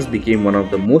Borua thus became one of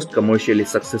the most commercially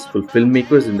successful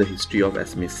filmmakers in the history of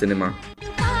Assamese cinema.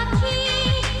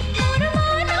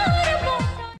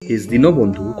 His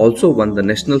Dinobandhu also won the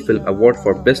National Film Award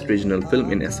for Best Regional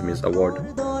Film in Assamese Award.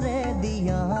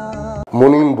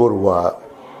 Munin Borua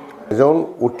এজন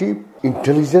অতি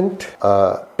intelligent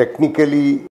technically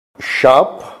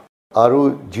sharp আৰু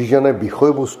যিজনে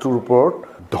বিষয়বস্তুৰ ওপৰত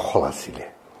দখল আছিলে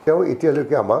তেওঁ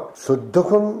এতিয়ালৈকে আমাক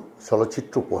 14খন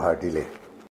চলচ্চিত্ৰ উপহাৰ দিলে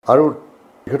আৰু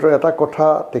তেখেতৰ এটা কথা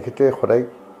তেখেতে সদায়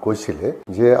কৈছিলে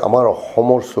যে আমাৰ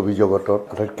অসমৰ ছবি জগতত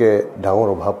আটাইতকৈ ডাঙৰ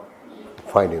অভাৱ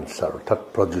ফাইনেন্সাৰ অৰ্থাৎ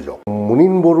প্ৰযোজক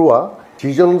মুনিন বৰুৱা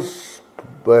যিজন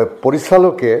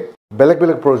পৰিচালকে বেলেগ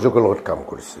বেলেগ প্ৰযোজকৰ লগত কাম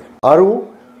কৰিছে আৰু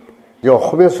যে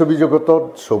অসমীয়া ছবি জগতত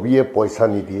ছবিয়ে পইচা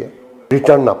নিদিয়ে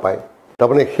ৰিটাৰ্ণ নাপায়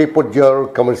তাৰমানে সেই পৰ্যায়ৰ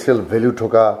কমাৰ্চিয়েল ভেলিউ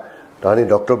থকা তাহানি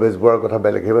ডক্টৰ বেজবৰুৱাৰ কথা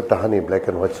বেলেগ হেবে তাহানি ব্লেক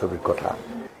এণ্ড হোৱাইট ছবিৰ কথা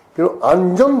কিন্তু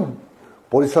আনজন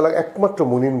পৰিচালক একমাত্ৰ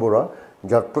মুনিন বৰুৱা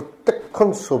যাৰ প্ৰত্যেকখন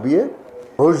ছবিয়ে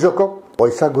প্ৰযোজকক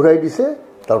পইচা ঘূৰাই দিছে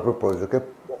তাৰপৰা প্ৰযোজকে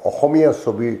অসমীয়া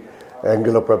ছবিৰ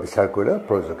এংগেলৰ পৰা বিচাৰ কৰিলে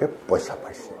প্ৰযোজকে পইচা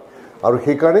পাইছে আৰু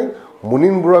সেইকাৰণে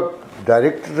মুনিন বৰুৱাক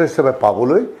ডাইৰেক্টৰ হিচাপে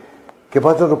পাবলৈ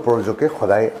কেইবাজনো প্ৰযোজকে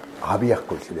সদায় হাবিয়াস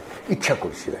কৰিছিলে ইচ্ছা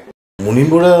কৰিছিলে মুনিন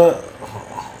বৰুৱা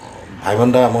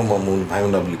ভাইমন্দা আমাৰ মূল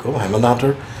ভাইমন্দা বুলি কওঁ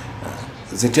ভাইমন্দাহঁতৰ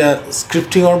যেতিয়া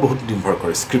স্ক্ৰিপ্টিঙৰ বহুত নিৰ্ভৰ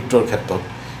কৰে স্ক্ৰিপ্টৰ ক্ষেত্ৰত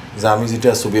যে আমি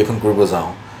যেতিয়া ছবি এখন কৰিব যাওঁ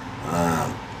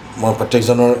মই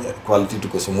প্ৰত্যেকজনৰ কোৱালিটিটো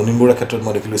কৈছোঁ মুনিন বৰুৱাৰ ক্ষেত্ৰত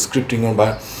মই দেখিলোঁ স্ক্ৰিপ্টিঙৰ বা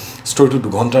ষ্টৰিটো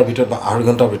 2 ঘণ্টাৰ ভিতৰত বা 2.5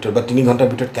 ঘণ্টাৰ ভিতৰত বা 3 ঘণ্টাৰ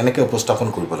ভিতৰত কেনেকৈ উপস্থাপন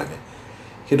কৰিব লাগে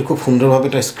সেইটো খুব সুন্দৰভাৱে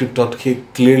এটা স্ক্ৰিপ্টত সেই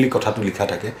ক্লিয়াৰলি কথাটো লিখা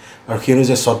থাকে আৰু সেই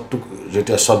অনুযায়ী শ্বটটো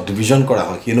যেতিয়া শ্বট ডিভিজন কৰা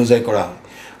হয় সেই অনুযায়ী কৰা হয়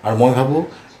আৰু মই ভাবোঁ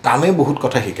কামে বহুত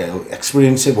কথা শিকায়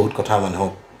এক্সপিৰিয়েঞ্চে বহুত কথা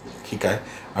মানুহক শিকায়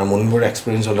আৰু মুনিন বৰুৱাৰ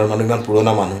এক্সপিৰিয়েঞ্চ হ'লে মানুহ ইমান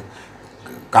পুৰণা মানুহ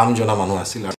কাম জনা মানুহ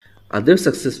আছিল Other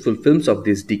successful films of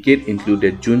this decade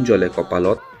included Jun Jole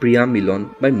Kopalot, Priya Milon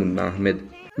by Munna Ahmed,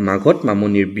 Maghot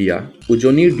Mamonir Biya,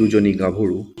 Ujonir Dujoni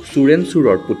Gabhuru, Suren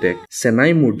Suror Putek,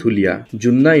 Senai Murdhulia,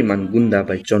 Junna Iman Gunda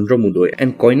by Chandra Mudoy,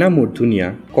 and Koina Murdhunia,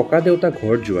 Koka Deuta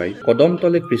Ghor Juai, Kodom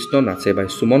Tole Krishna Nache by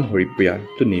Suman Horipriya,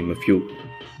 to name a few.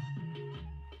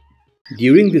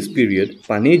 During this period,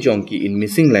 Pane Jonki in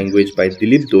Missing Language by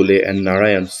Dilip Dole and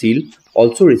Narayan Seal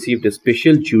also received a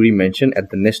special jury mention at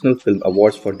the National Film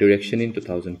Awards for Direction in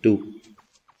 2002.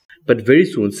 But very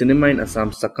soon, cinema in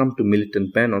Assam succumbed to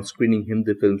militant ban on screening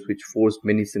Hindi films which forced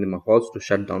many cinema halls to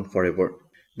shut down forever.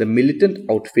 The militant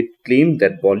outfit claimed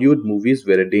that Bollywood movies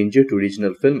were a danger to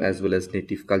regional film as well as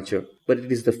native culture. But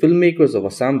it is the filmmakers of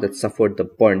Assam that suffered the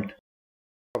brunt.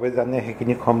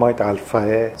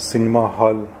 cinema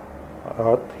hall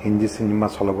Hindi cinema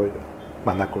চলাবই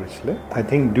মানা কৰিছিলে আই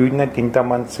think 2 নে 3টা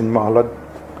মান cinema হলত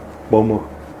বম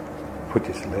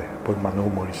ফুটিছিলে বহুত মানুহ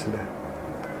মৰিছিলে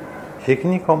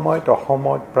সেইখিনি সময়ত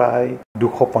অসমত প্ৰায়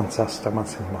 250টা মান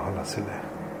চিনেমা হল আছিলে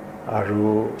আৰু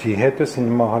যিহেতু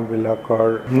cinema হলবিলাকৰ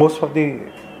most of the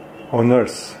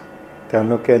honours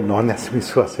তেওঁলোকে নন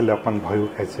এছমিছো আছিলে অকণ ভয়ো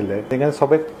খাইছিলে সেইকাৰণে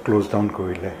চবে ক্লোজ ডাউন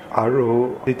কৰিলে আৰু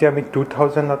যেতিয়া আমি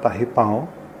 2000ত আহি পাওঁ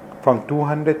From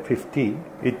 250,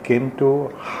 it came to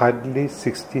hardly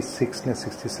 66 ne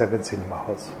 67 cinema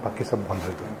halls. Baki sab band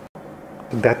ho gaye.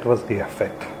 That was the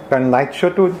effect. And night show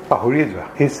to pahuriye jua.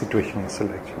 His situation is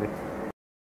actually.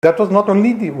 That was not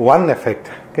only the one effect.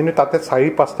 কিন্তু তাতে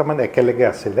 4-5টা মান একেলগে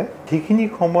আছিলে সেইখিনি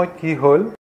সময়ত কি হল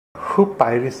খুব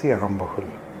piracy আৰম্ভ হল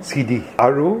CD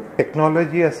আৰু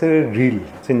টেকনলজি আছে ৰীল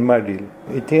চিনেমা ৰীল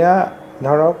এতিয়া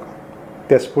ধৰক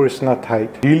তেজপুৰ স্না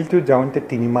ঠাইত ৰীলটো যাওঁতে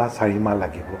 3 মাহ 4 মাহ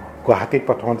লাগিব গুৱাহাটীত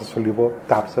প্ৰথমতে চলিব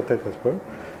তাৰপিছতে তেজপুৰ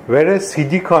where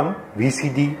CD খন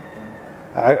VCD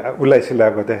ওলাইছিল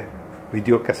আগতে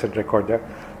ভিডিঅ' কেছেট ৰেকৰ্ডাৰ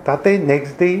তাতে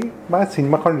নেক্সট ডে বা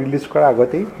চিনেমাখন ৰিলিজ কৰাৰ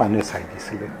আগতেই মানুহে চাই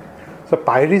দিছিলে So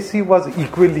piracy was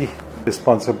equally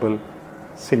responsible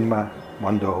cinema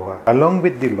band hua along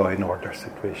with the law and order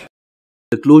situation.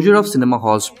 The closure of cinema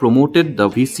halls promoted the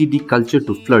VCD culture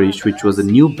to flourish, which was a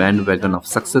new bandwagon of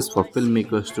success for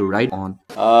filmmakers to ride on.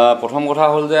 Prothom kotha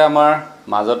hol je amar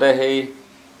majote hei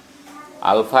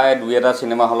alpha dui eta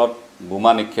cinema hallot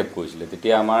buma nikhep korisile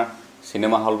tetia amar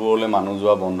cinema hall borole manu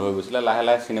joa bondho hoi gosile lahe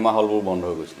lahe cinema hall bor bondho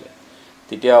hoi gosile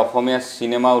tetia okhomia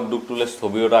cinema uddog tule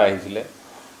ছবিota ahisile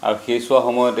আৰু সেই সোৱা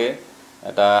সময়তে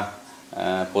এটা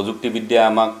প্ৰযুক্তিবিদ্যা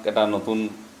আমাক এটা নতুন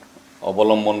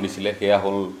অৱলম্বন দিছিলে হেয়া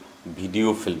হল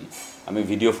ভিডিঅ' ফিল্ম আমি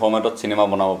ভিডিঅ' ফৰ্মেটত চিনেমা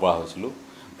বনাব পৰা হৈছিল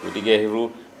গতিকে হেৰু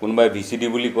কোনবাই VCD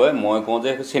বুলি কয় মই কওঁ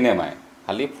যে চিনেমাই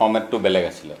খালি ফৰ্মেটটো বেলেগ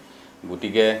আছিল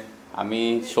গতিকে আমি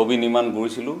ছবি নিৰ্মাণ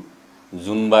কৰিছিলো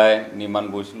জুনবাই নিৰ্মাণ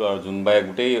কৰিছিলো আৰু জুনবাই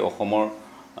গোটেই অসমৰ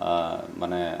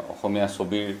মানে অসমীয়া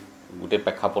ছবিৰ গোটেই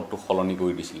প্ৰেক্ষাপটটো খলনি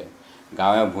কৰি দিছিলে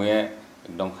গাঁৱে ভূঞে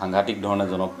একদম সাংঘাতিক ধৰণে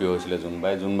জনপ্ৰিয় হৈছিল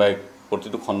জুনবাই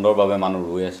প্ৰতিটো খণ্ডৰ বাবে মানুহ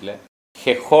ৰৈ আছিল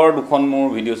শেষৰ দুখন মোৰ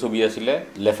ভিডিঅ' ছবি আছিল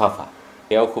লেফাফা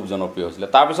এয়াও খুব জনপ্ৰিয় হৈছিল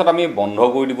তাৰ পিছত আমি বন্ধ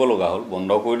কৰি দিব লগা হ'ল বন্ধ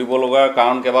কৰি দিব লগাৰ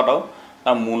কাৰণ কেবাটাও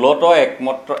তাৰ মূলত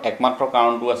একমাত্ৰ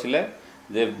কাৰণটো আছিল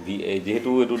যে যেহেতু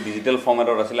এটো ডিজিটেল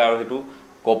ফৰ্মেটত আছিল আৰু হেতু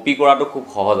কপি কৰাটো খুব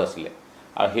সহজ আছিল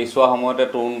আৰু সেই সোৱা সময়তে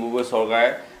তৰুণ গগৈ চৰকাৰে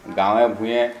গাঁৱে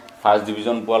ভূঞে ফাৰ্ষ্ট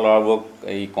ডিভিজন পোৱা ল'ৰাবোৰক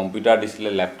এই কম্পিউটাৰ দিছিলে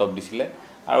ল্যাপটপ দিছিলে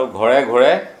আৰু ঘৰে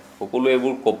ঘৰে সকলো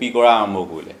এবোৰ কপি কৰা আৰম্ভ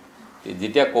কৰিলে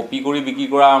যেতিয়া কপি কৰি বিক্ৰী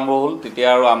কৰা আৰম্ভ হ'ল তেতিয়া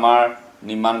আৰু আমাৰ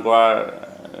নিৰ্মাণ কৰাৰ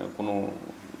কোনো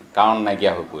কাৰণ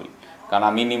নাইকিয়া হৈ পৰিল কাৰণ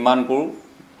আমি নিৰ্মাণ কৰো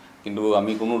কিন্তু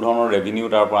আমি কোনো ধৰণৰ ৰেভিনিউ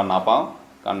তাৰ পৰা নাপাওঁ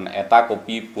কাৰণ এটা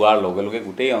কপি পোৱাৰ লগে লগে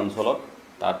গোটেই অঞ্চলত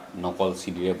তাত নকল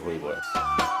সিডিৰে ভৰি পৰে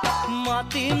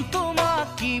মাতিম তোমাক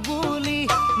কি বুলি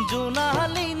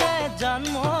জোনালি নে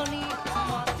জানমনি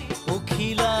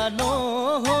উখিলা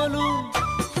নহলু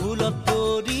ফুলত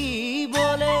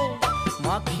পৰিবলে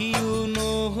মাখিও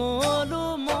নহলু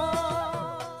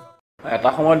এটা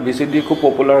সময়ত VCD খুব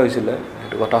পপুলাৰ হৈছিল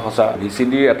এটো কথা সঁচা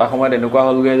VCD এটা সময়ত এনেকুৱা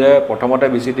হলগে যে প্ৰথমতে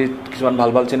VCD কিছুমান ভাল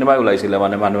ভাল চিনেমা ওলাইছিল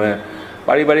মানে মানুহে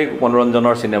পাৰিবাৰিক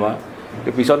মনোৰঞ্জনৰ চিনেমা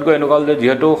পিছত গৈ এনেকুৱা হল যে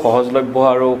যেহেতু সহজলভ্য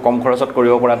আৰু কম খৰচত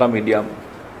কৰিব পৰা এটা মিডিয়াম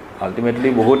আলটিমেটলি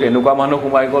বহুত এনেকুৱা মানুহ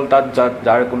সোমাই গ'ল তাত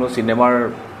যাৰ কোনো চিনেমাৰ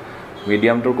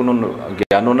মিডিয়ামটোৰ কোনো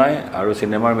জ্ঞানো নাই আৰু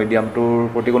চিনেমাৰ মিডিয়ামটোৰ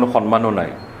প্ৰতি কোনো সন্মানো নাই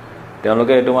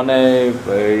তেওঁলোকে এটো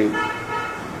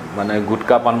মানে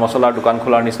গুটকা পান মছলাৰ দোকান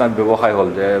খোলাৰ নিচিনা ব্যৱসায় হ'ল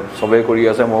যে সবে কৰি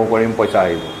আছে মই কৰিম পইচা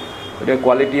আহিব এটা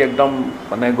কোৱালিটি একদম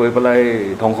মানে গৈ পেলাই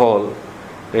ধ্বংস হ'ল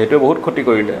এটো বহুত ক্ষতি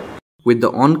কৰিলে With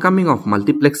the oncoming of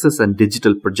multiplexes and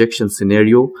digital projection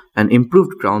scenario and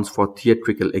improved grounds for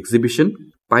theatrical exhibition,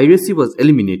 piracy was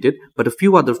eliminated, but a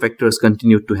few other factors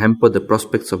continued to hamper the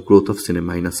prospects of growth of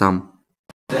cinema in Assam.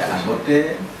 আগতে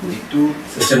যেটো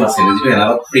system আছিল যেটো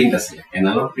analogue print আছিল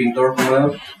analogue প্ৰিন্টৰ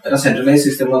সময়ত এটা সেন্ট্ৰালাইজ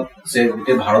সিস্টেমত যে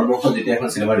গোটেই ভাৰতবৰ্ষত যেতিয়া এখন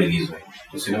সিনেমা ৰিলিজ হয়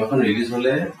তো সিনেমাখন ৰিলিজ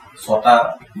হলে 6টা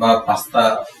বা 5টা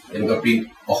এনেকুৱা প্ৰিন্ট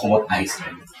অসমত আহিছিল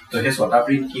তো সেই 6টা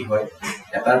প্ৰিন্ট কি হয়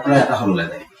এটাৰ পৰা এটা হললে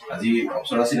যায় আজি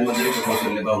অপচৰা সিনেমা যদি প্ৰথম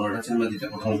চলিলে বা অনুৰাধা সিনেমা যেতিয়া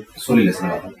প্ৰথম চলিলে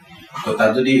সিনেমাখন তো তার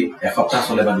যদি এসপ্তাহ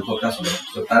চলে বা 2 সপ্তাহ চলে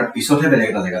তো তার পিছতহে বেলেগ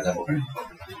এটা জায়গা যাব পাৰে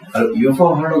আৰু ইউএফও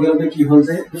অহাৰ লগে লগে কি হ'ল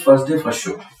যে ফাৰ্স্ট ডে ফাৰ্স্ট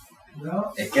শো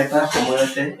একেটা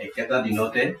সময়তে একেটা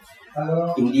দিনতে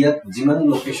ইন্ডিয়াত যিমান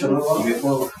লোকেশনত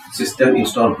ইউএফও সিস্টেম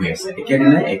ইনষ্টল হৈ আছে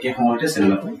একেদিনাই একে সময়তে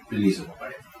সিনেমাটো ৰিলিজ হ'ব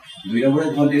পাৰে দুই নম্বৰ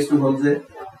এডভান্টেজটো হ'ল যে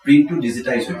প্ৰিন্ট টু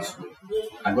ডিজিটাইজ হৈ গৈছে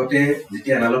আগতে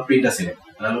যেতিয়া এনালগ প্ৰিন্ট আছিল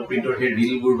এনালগ প্ৰিন্টৰ সেই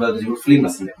ৰিলবোৰ বা যিবোৰ ফিল্ম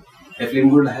আছিল এই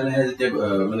ফিল্মবোৰ লাহে লাহে যেতিয়া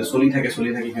মানে চলি থাকে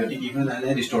সিহঁতি কি হয় লাহে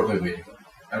লাহে ডিষ্টৰ্ট হৈ গৈ থাকে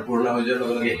আৰু পুৰণা হৈ যোৱাৰ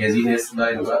লগে লগে হেজিনেছ বা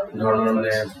এনেকুৱা ধৰণৰ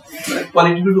মানে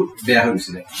কোৱালিটিটো বেয়া হৈ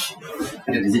গৈছিলে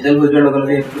ডিজিটেল হৈ যোৱাৰ লগে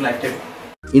লগে এইটো life time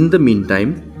In the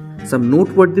meantime, some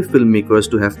noteworthy filmmakers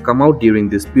to have come out during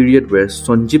this period were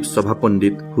Sanjeev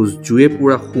Sabhapandit, whose Jue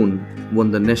Pura Khun won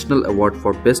the National Award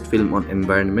for Best Film on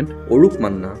Environment, Orup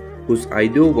Manna, whose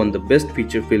Aido won the Best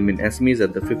Feature Film in Assamese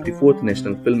at the 54th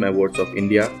National Film Awards of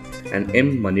India, and M.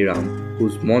 Maniram,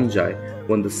 whose Monjai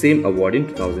won the same award in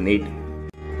 2008.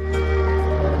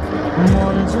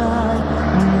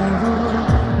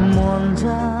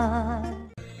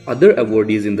 Other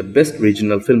awardees in the Best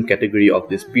Regional Film category of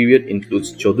this period includes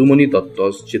Jodumani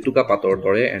Dutta's Chetuka Pator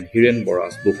Dore and Hiren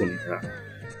Bora's Bokunara.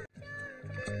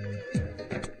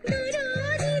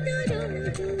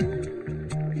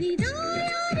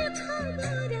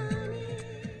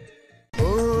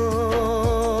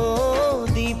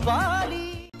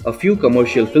 A few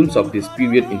commercial films of this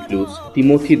period includes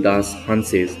Timothy Das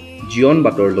Hanses, Jion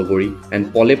Bator Logori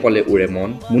and Pole Pole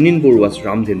Uremon, Munin Borua's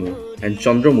Ramdhenu and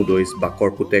Chandra Mudoi's Bakor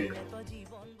Putek.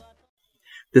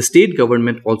 The state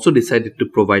government also decided to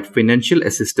provide financial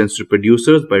assistance to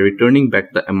producers by returning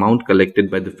back the amount collected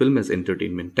by the film as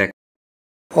entertainment tax.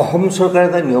 Assam চৰকাৰে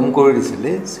এটা নিয়ম কৰি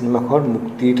দিছিলে চিনেমাখন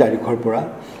মুক্তিৰ তাৰিখৰ পৰা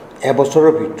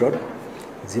এবছৰৰ ভিতৰত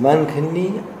যিমানখিনি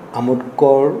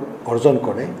আমোদকৰ অৰ্জন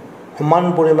কৰে সমান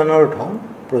পৰিমাণৰ ধন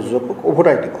প্ৰযোজকক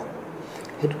উভতাই দিব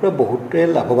সেইটোৰ পৰা বহুতে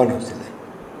লাভৱান হৈছিলে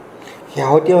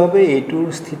শেহতীয়াভাৱে এইটোৰ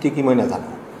স্থিতি কি মই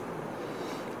নাজানো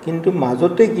কিন্তু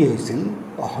মাজতে কি হৈছিল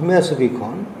অসমীয়া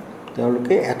ছবিখন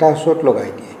তেওঁলোকে এটা শ্বট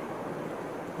লগাই দিয়ে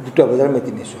 2 বজাৰ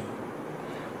matinee shot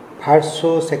first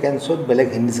show' second shot বেলেগ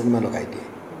হিন্দী চিনেমা লগাই দিয়ে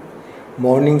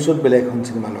মৰ্নিং শ্বট বেলেগ এখন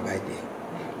চিনেমা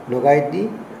লগাই দি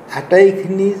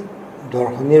আটাইখিনি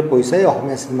দৰ্শনীৰ পইচাই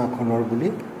অসমীয়া চিনেমাখনৰ বুলি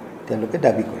তেওঁলোকে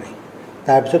দাবী কৰে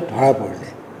তাৰপিছত ধৰা পৰিলে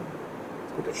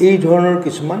এই ধৰণৰ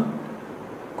কিছুমান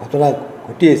ঘটনা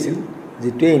ঘটি আছিল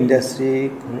যিটোৱে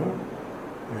ইণ্ডাষ্ট্ৰীখনৰ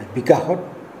বিকাশত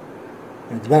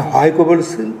যিমান সহায় কৰিব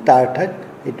লাগিছিল তাৰ ঠাইত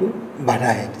এইটো বাধা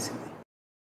আহি দিছিল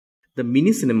The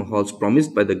mini cinema halls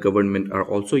promised by the government are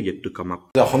also yet to come up.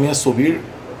 অসমীয়া ছবিৰ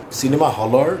চিনেমা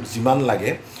হলৰ যিমান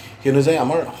লাগে সেই অনুযায়ী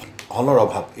আমাৰ হলৰ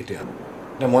অভাৱ এতিয়া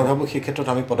মই ভাবোঁ সেই ক্ষেত্ৰত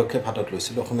আমি পদক্ষেপ হাতত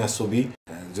লৈছিলোঁ অসমীয়া ছবি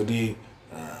যদি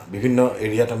বিভিন্ন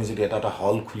এৰিয়াত আমি যদি এটা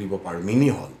হল খুলিব পাৰোঁ মিনি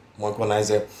হল মই কোৱা নাই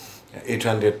যে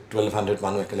 800-1200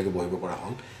 মানুহ একেলগে বহিব পৰা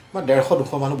হল বা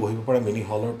 150-200 মানুহ বহিব পৰা মিনি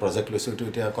হলৰ প্ৰজেক্ট লৈছোঁ এইটো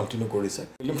এতিয়া কণ্টিনিউ কৰিছে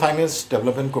ফিল্ম ফাইনেন্স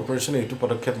ডেভেলপমেণ্ট কৰ্পৰেশ্যনে এইটো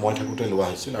পদক্ষেপ মই থাকোঁতে লোৱা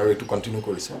হৈছিল আৰু এইটো কণ্টিনিউ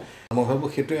কৰিছে মই ভাবোঁ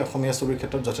সেইটোৱে অসমীয়া ছবিৰ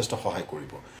ক্ষেত্ৰত যথেষ্ট সহায়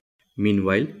কৰিব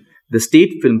Meanwhile, the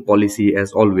state film policy as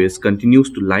always continues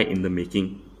to lie in the making.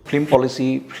 Film policy,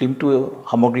 ফিল্মটো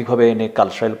সামগ্ৰিকভাৱে এনে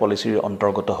কালচাৰেল পলিচিৰ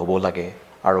অন্তৰ্গত হ'ব লাগে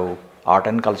আৰু আৰ্ট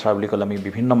এণ্ড কালচাৰ বুলি ক'লে আমি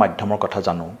বিভিন্ন মাধ্যমৰ কথা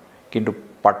জানো কিন্তু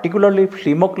পাৰ্টিকুলাৰলি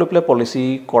ফিল্মক লৈ পেলাই পলিচি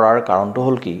কৰাৰ কাৰণটো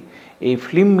হ'ল কি এই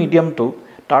ফিল্ম মিডিয়ামটো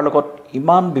তাৰ লগত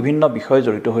ইমান বিভিন্ন বিষয়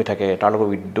জড়িত হৈ থাকে তাৰ লগত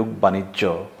উদ্যোগ বাণিজ্য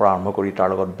পৰা আৰম্ভ কৰি তাৰ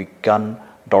লগত বিজ্ঞান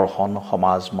দৰ্শন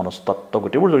সমাজ মনস্তত্ব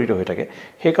গোটেইবোৰ জড়িত হৈ থাকে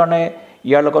সেইকাৰণে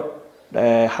ইয়াৰ লগত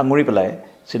সাঙুৰি পেলাই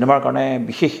চিনেমাৰ কাৰণে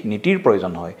বিশেষ নীতিৰ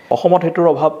প্ৰয়োজন হয় অসমত হেতুৰ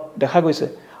অভাৱ দেখা গৈছে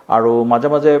আৰু মাজে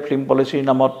মাজে ফিল্ম পলিচিৰ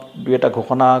নামত দুই এটা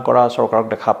ঘোষণা কৰা চৰকাৰক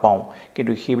দেখা পাওঁ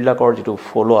কিন্তু সেইবিলাকৰ যিটো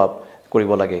ফলো আপ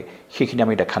কৰিব লাগে সেইখিনি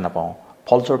আমি দেখা নাপাওঁ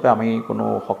ফলস্বৰূপে আমি কোনো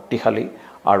শক্তিশালী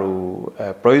আৰু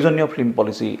প্ৰয়োজনীয় ফিল্ম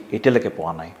পলিচি এতিয়ালৈকে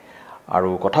পোৱা নাই আৰু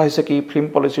কথা হৈছে কি ফিল্ম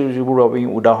পলিচিৰ যিবোৰ আমি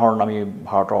উদাহৰণ আমি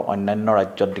ভাৰতৰ অন্যান্য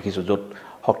ৰাজ্যত দেখিছোঁ য'ত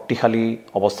শক্তিশালী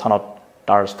অৱস্থানত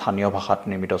তাৰ স্থানীয় ভাষাত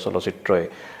নিৰ্মিত চলচ্চিত্ৰই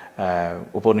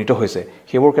উপনীত হৈছে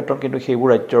সেইবোৰ ক্ষেত্ৰত কিন্তু সেইবোৰ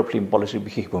ৰাজ্যৰ ফিল্ম পলিচিৰ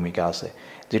বিশেষ ভূমিকা আছে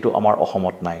যেটো আমাৰ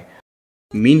অসমত নাই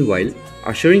Meanwhile,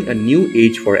 ushering a new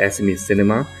age for Assamese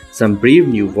cinema, some brave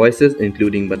new voices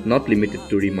including but not limited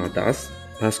to Rima Das,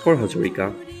 Bhaskar Hazarika,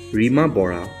 Rima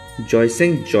Bora,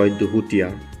 Joyseng Joy Duhutia,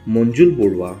 Monjul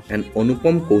Borua and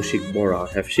Anupam Kaushik Bora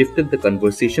have shifted the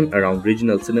conversation around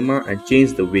regional cinema and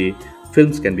changed the way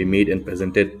films can be made and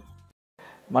presented.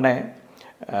 মানে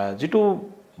যেটো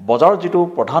বজাৰ যেটো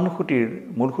প্ৰধান খুঁটিৰ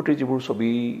মূল খুঁটিৰ যিবোৰ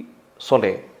ছবি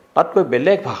চলে তাতকৈ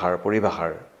বেলেগ ভাষাৰ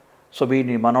পৰিভাষাৰ ছবি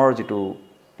নিৰ্মাণৰ যেটো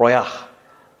প্ৰয়াস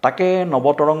তাকে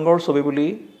নৱতৰংগৰ ছবি বুলি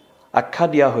আখ্যা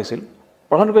দিয়া হৈছিল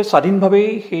প্ৰধানকৈ স্বাধীনভাৱেই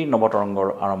সেই নৱতৰংগৰ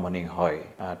আৰম্ভণি হয়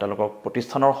তেওঁলোকৰ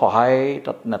প্ৰতিষ্ঠানৰ সহায়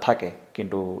তাত নাথাকে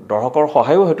কিন্তু দৰ্শকৰ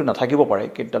সহায়ও হয়তো নাথাকিব পাৰে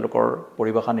কিন্তু তেওঁলোকৰ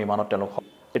পৰিভাষা নিৰ্মাণত তেওঁলোক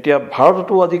এতিয়া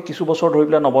ভাৰততো আজি কিছু বছৰ ধৰি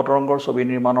পেলাই নৱতৰংগৰ ছবি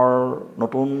নিৰ্মাণৰ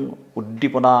নতুন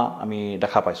উদ্দীপনা আমি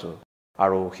দেখা পাইছোঁ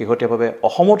আৰু শেহতীয়াভাৱে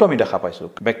অসমতো আমি দেখা পাইছোঁ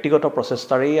ব্যক্তিগত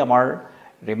প্ৰচেষ্টাৰেই আমাৰ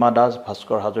ৰীমা দাস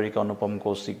ভাস্কৰ হাজৰিকা অনুপম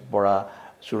কৌশিক বৰা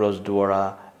সুৰজ দুৱৰা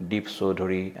দীপ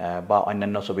চৌধুৰী বা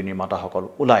অন্যান্য ছবি নিৰ্মাতাসকল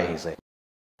ওলাই আহিছে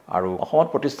আৰু অসমত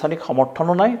প্ৰতিষ্ঠানিক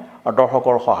সমৰ্থনো নাই আৰু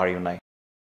দৰ্শকৰ সহায়ো নাই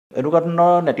এনেকুৱা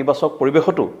ধৰণৰ নেতিবাচক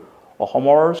পৰিৱেশতো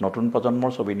অসমৰ নতুন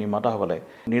প্ৰজন্মৰ ছবি নিৰ্মাতাসকলে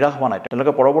নিৰাশ হোৱা নাই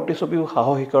তেওঁলোকে পৰৱৰ্তী ছবিও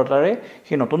সাহসিকতাৰে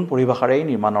সেই নতুন পৰিভাষাৰেই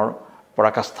নিৰ্মাণৰ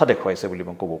পৰাকাষ্ঠা দেখুৱাইছে বুলি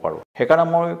মই ক'ব পাৰোঁ সেইকাৰণে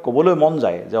মই ক'বলৈ মন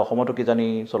যায় যে অসমতো কিজানি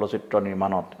চলচ্চিত্ৰ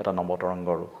নিৰ্মাণত এটা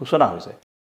নৱতৰংগৰ সূচনা হৈছে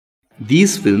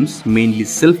These films, mainly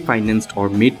self-financed or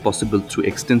made possible through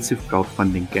extensive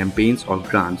crowdfunding campaigns or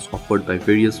grants offered by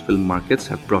various film markets,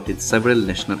 have brought in several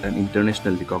national and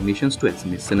international recognitions to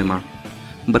Assamese cinema.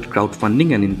 But crowdfunding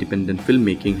and independent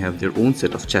filmmaking have their own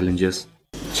set of challenges.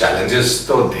 Challenges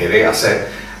to dhere ase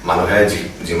মানুহে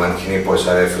যিমানখিনি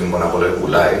পইচাৰে film বনাবলৈ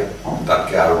ওলায়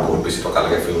তাতকৈ আৰু বহুত বেছি টকা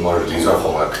লাগে ফিল্মৰ ৰিলিজৰ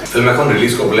সময়ত ফিল্ম এখন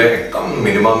ৰিলিজ কৰিবলৈ একদম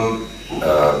মিনিমাম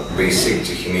বেচিক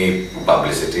যিখিনি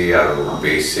পাব্লিচিটি আৰু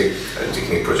বেচিক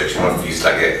যিখিনি প্ৰজেকশ্যনৰ ফিজ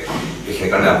লাগে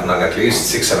সেইখিনিৰ কাৰণে আপোনাক এটলিষ্ট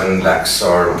 6-7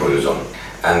 লাখৰ প্ৰয়োজন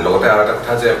এণ্ড লগতে আৰু এটা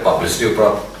কথা যে পাব্লিচিটিৰ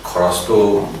ওপৰত খৰচটো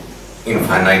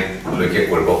ইনফাইনাইটলৈকে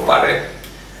কৰিব পাৰে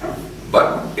বাট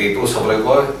এইটো চাব লাগিব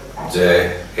যে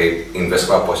সেই ইনভেষ্ট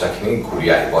কৰা পইচাখিনি ঘূৰি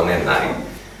আহিব নে নাই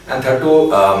এণ্ড থাৰ্ডটো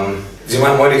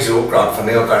যিমান মই দেখিছোঁ ক্ৰাউড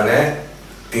ফাণ্ডিঙৰ কাৰণে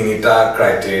 3টা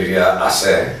ক্ৰাইটেৰিয়া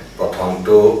আছে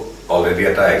প্ৰথমটো অলৰেডি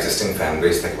এটা এক্সিষ্টিং ফেন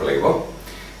বেছ থাকিব লাগিব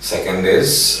ছেকেণ্ড ইজ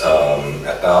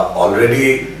এটা অলৰেডি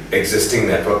এক্সিষ্টিং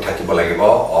নেটৱৰ্ক থাকিব লাগিব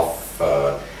of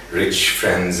rich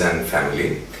friends and family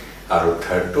আৰু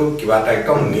থাৰ্ডটো কিবা এটা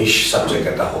একদম নিচ ছাবজেক্ট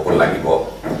এটা হ'ব লাগিব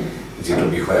যিটো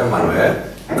বিষয়ে মানুহে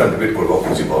কণ্ট্ৰিবিউট কৰিব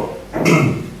খুজিব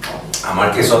আমাৰ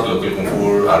কেছত লোকেল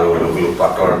কুংফুৰ আৰু লোকেল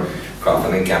উৎপাতৰ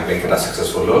ক্ৰাউডফাণ্ডিং কেম্পেইন এটা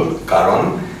ছাকচেছফুল হ'ল কাৰণ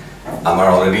আমাক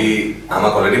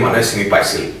অলৰেডি মানুহে চিনি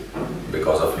পাইছিল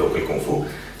বিকজ অফ লোকেল কুংফু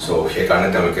চ' সেইকাৰণে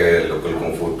তেওঁলোকে লোকেল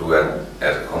কুংফুটো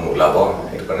এখন ওলাব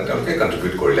সেইটো কাৰণে তেওঁলোকে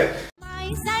কণ্ট্ৰিবিউট কৰিলে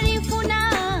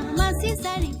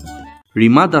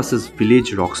Rima Das's Village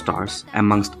Rockstars,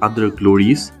 amongst other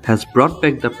glories, has brought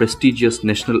back the prestigious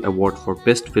National Award for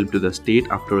Best Film to the state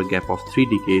after a gap of 3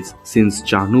 decades since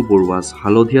Jahnu Borua's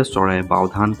Halodhia Sorai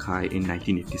Baudhan Khai in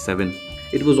 1987.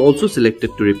 It was also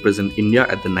selected to represent India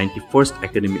at the 91st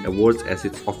Academy Awards as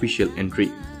its official entry.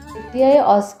 এতিয়াই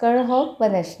Oscar হওক বা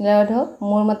national award হওক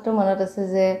মোৰ মাত্ৰ মনত আছে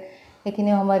যে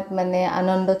সেইখিনি সময়ত মানে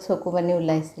আনন্দত চকু পানী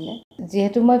ওলাইছিলে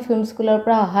যিহেতু মই ফিল্ম স্কুলৰ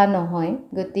পৰা অহা নহয়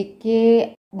গতিকে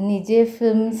নিজে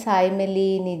ফিল্ম চাই মেলি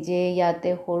নিজে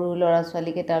ইয়াতে সৰু ল'ৰা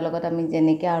ছোৱালীকেইটাৰ লগত আমি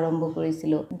যেনেকৈ আৰম্ভ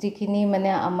কৰিছিলোঁ যিখিনি মানে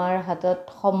আমাৰ হাতত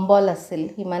সম্বল আছিল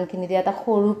সিমানখিনিতে এটা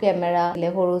সৰু কেমেৰা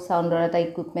সৰু চাউণ্ডৰ এটা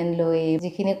ইকুইপমেণ্ট লৈ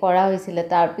যিখিনি কৰা হৈছিলে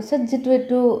তাৰপিছত যিটো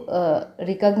এইটো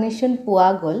ৰিকগনিশ্যন পোৱা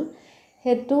গ'ল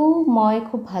হেতু মই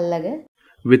খুব ভাল লাগে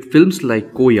With films like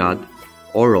Koyad,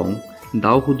 Orong,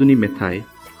 Dao Huduni Methai,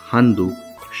 Handu,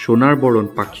 Shonar Boron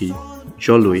Pakhi,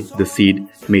 Joloi, The Seed,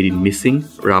 made in Missing,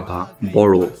 Rabha,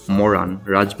 Boro, Moran,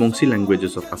 Rajbongsi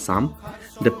languages of Assam,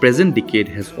 the present decade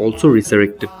has also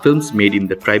resurrected films made in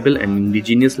the tribal and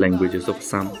indigenous languages of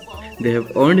Assam. They have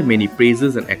earned many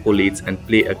praises and accolades and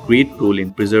play a great role in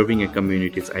preserving a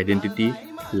community's identity,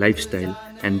 lifestyle,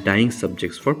 and dying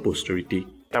subjects for posterity.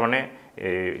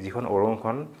 যিখন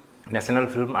অৰুণখন national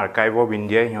film archive of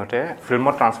ইণ্ডিয়াই সিহঁতে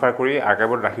ফিল্মত transfer কৰি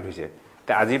আৰ্কাইভত ৰাখি থৈছে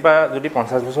তে আজিৰ পৰা যদি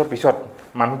 50 বছৰ পিছত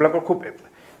মানুহবিলাকৰ খুব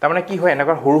তাৰমানে কি হয়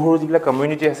এনেকুৱা সৰু সৰু যিবিলাক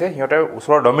কমিউনিটি আছে সিহঁতে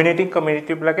ওচৰৰ ডমিনেটিং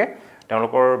কমিউনিটিবিলাকে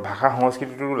তেওঁলোকৰ ভাষা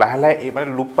সংস্কৃতিটো লাহে লাহে এই মানে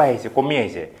লোপ পাই আহিছে কমি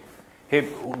আহিছে সেই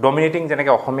ডমিনেটিং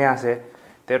যেনেকৈ অসমীয়া আছে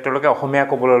তেওঁলোকে অসমীয়া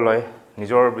ক'বলৈ লয়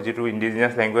নিজৰ যিটো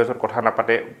ইণ্ডিজিনিয়াছ লেংগুৱেজত কথা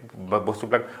নাপাতে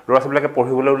বস্তুবিলাক ল'ৰা ছোৱালীবিলাকে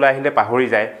পঢ়িবলৈ ওলাই আহিলে পাহৰি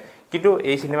যায় কিন্তু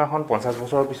এই সিনেমাখন 50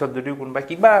 বছৰৰ পিছত যদি কোনোবা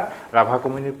কিবা ৰাভা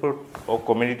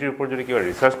কমিউনিটিৰ ওপৰত যদি কিবা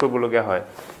ৰিচাৰ্চ কৰিবলগীয়া হয়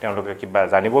তেওঁলোকে কিবা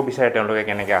জানিব বিচাৰে তেওঁলোকে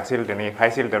কেনেকৈ আছিল কেনেকৈ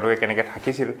খাইছিল তেওঁলোকে কেনেকৈ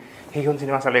থাকিছিল সেইখন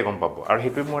সিনেমা চালে গম পাব আৰু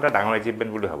সেইটোৱে মোৰ এটা ডাঙৰ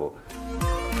এচিভমেণ্ট বুলি ভাবোঁ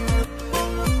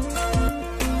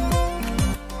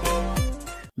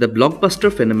The blockbuster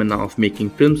phenomena of making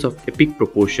films of epic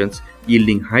proportions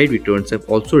yielding high returns have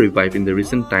also revived in the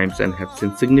recent times and have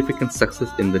seen significant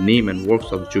success in the name and works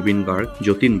of Jubin Garg,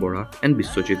 Jotin Bora and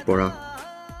Biswajit Bora.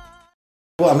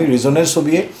 আমি regional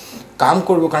ছবিয়ে কাম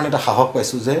কৰিবৰ কাৰণে এটা সাহস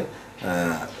পাইছোঁ যে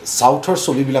সাউথৰ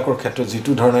ছবিবিলাকৰ ক্ষেত্ৰত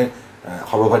যিটো ধৰণে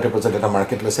সৰ্বভাৰতীয় পৰ্যায়ত এটা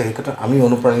মাৰ্কেট লৈছে সেই ক্ষেত্ৰত আমি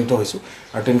অনুপ্ৰাণিত হৈছোঁ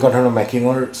আৰু তেনেকুৱা ধৰণৰ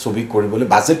মেকিঙৰ ছবি কৰিবলৈ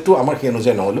বাজেটটো আমাৰ সেই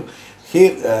অনুযায়ী নহ'লেও সেই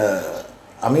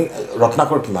আমি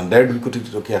ৰত্নাকৰ কিমান 1.5 কোটি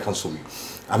টকীয়া এখন ছবি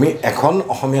আমি এখন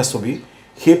অসমীয়া ছবি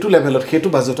সেইটো লেভেলত সেইটো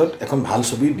বাজেটত এখন ভাল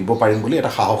ছবি দিব পাৰিম বুলি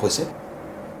এটা সাহস হৈছে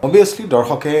অবভিয়াছলি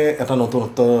দৰ্শকে এটা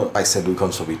নতুনত্ব পাইছে দুইখন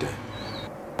ছবিতে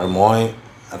আৰু মই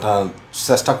এটা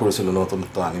চেষ্টা কৰিছিলোঁ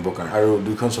নতুনত্ব আনিবৰ কাৰণে আৰু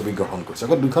দুইখন ছবি গ্ৰহণ কৰিছে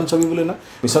আকৌ দুইখন ছবি বুলি না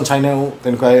মিছন চাইনাও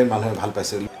তেনেকুৱাই মানুহে ভাল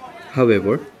পাইছে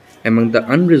However, among the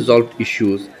unresolved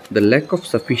issues, the lack of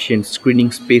sufficient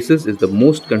screening spaces is the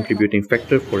most contributing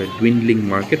factor for a dwindling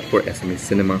market for Assamese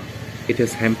cinema. It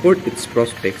has hampered its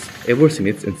prospects ever since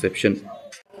its inception.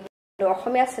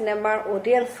 Asomiya সিনেমাৰ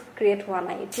audience create হোৱা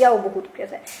নাই এতিয়াও বহুত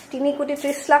আছে 3 কোটি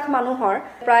 30 লাখ মানুহৰ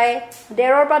প্ৰায়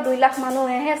 1.5 পৰা 2 লাখ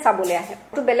মানুহেহে চাবলৈ আহে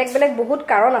তো বেলেগ বেলেগ বহুত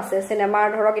কাৰণ আছে সিনেমাৰ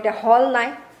ধৰক এটা হল নাই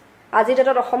আজি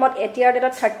ডেটত অসমত এতিয়াৰ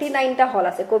ডেটত 39টা হল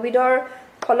আছে কোভিডৰ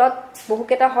ফলত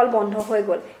বহুকেইটা হল বন্ধ হৈ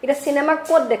গ'ল এটা সিনেমা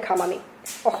ক'ত দেখাম আমি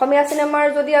অসমীয়া সিনেমাৰ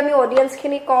যদি আমি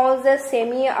অডিয়েন্সখিনি কওঁ যে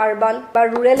সেমি আৰবান বা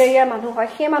ৰুৰেল এৰিয়াৰ মানুহ হয়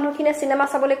সেই মানুহখিনি সিনেমা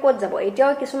চাবলৈ ক'ত যাব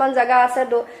এতিয়াও কিছুমান জায়গা আছে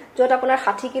য'ত আপোনাৰ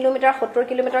 60 কিলোমিটাৰ 70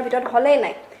 কিলোমিটাৰ ভিতৰত হলেই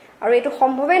নাই আৰু এইটো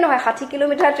সম্ভৱেই নহয় 60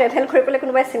 কিলোমিটাৰ ট্ৰেভেল কৰি পেলাই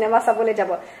কোনোবাই চিনেমা চাবলৈ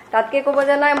যাব তাতকে ক'ব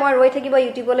যে নাই মই ৰৈ থাকিব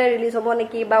ইউটিউবলৈ ৰিলিজ হ'ব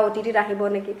নেকি বা OTT-ত আহিব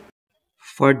নেকি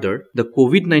Further, the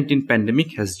COVID-19 pandemic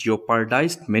has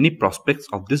jeopardized many prospects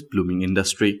of this blooming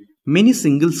industry. Many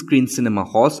single-screen cinema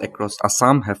halls across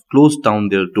Assam have closed down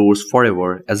their doors forever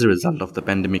as a result of the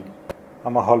pandemic.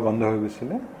 আমাৰ হল বন্ধ হৈ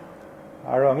গৈছিলে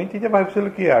আৰু আমি তেতিয়া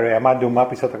ভাবিছিলোঁ কি আৰু এমাহ দুমাহ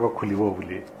পিছত আকৌ খুলিব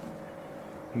বুলি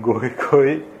গৈ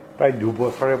প্ৰায় 2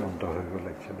 বছৰে বন্ধ হৈ গ'ল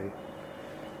একচুৱেলি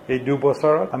এই 2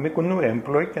 বছৰত আমি কোনো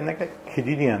এমপ্লয়ী তেনেকৈ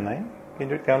খেদি দিয়া নাই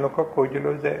কিন্তু তেওঁলোকক কৈ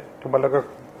দিলোঁ যে তোমালোকক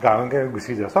গাঁৱে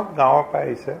গুচি যোৱা চব গাঁৱৰ পৰা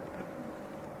আহিছে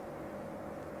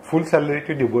ফুল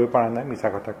চেলাৰিটো দিবই পৰা নাই মিছা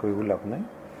কথা কৰিব লাভ নাই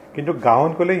কিন্তু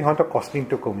গাঁৱত গ'লে ইহঁতৰ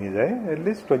কষ্টিংটো কমি যায়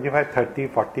এটলিষ্ট 25, 30,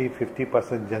 40,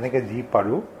 50% যেনেকৈ যি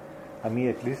পাৰোঁ আমি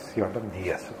এটলিষ্ট সিহঁতক দি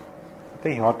আছোঁ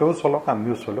এতিয়া সিহঁতেও চলক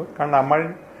আমিও চলক কাৰণ আমাৰ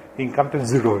ইনকামটো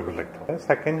জিৰ' হৈ গ'ল একদম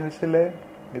ছেকেণ্ড হৈছিলে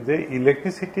যে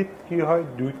ইলেক্ট্ৰিচিটিত কি হয়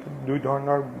দুই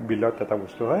ধৰণৰ বিলত এটা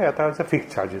বস্তু হয় এটা হৈছে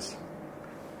ফিক্সড চাৰ্জেছ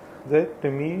যে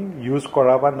তুমি ইউজ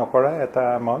কৰা বা নকৰা এটা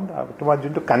এমাউণ্ট তোমাৰ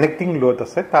যোনটো কানেক্টিং লোড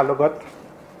আছে তাৰ লগত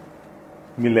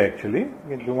মিলে একচুৱেলি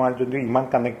কিন্তু তোমাৰ যোনটো ইমান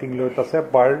কানেক্টিং লোড আছে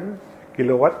পাৰ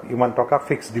কিলোৱাট ইমান টকা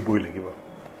ফিক্স দিবই লাগিব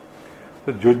তো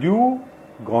যদিও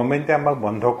গভৰ্ণমেণ্টে আমাক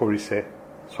বন্ধ কৰিছে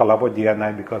চলাব দিয়া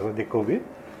নাই বিকজ অফ দি কোভিড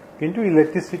কিন্তু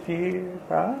ইলেক্ট্ৰিচিটিৰ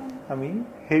পৰা আমি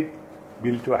সেই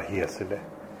বিলটো আহি আছিলে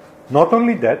নট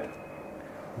অনলি ডেট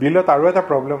বিলত আৰু এটা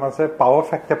প্ৰব্লেম আছে পাৱাৰ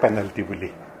ফেক্টৰ পেনাল্টি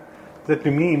বুলি যে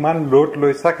তুমি ইমান লোড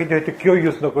লৈছা কিন্তু সেইটো কিয়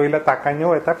ইউজ নকৰিলা তাৰ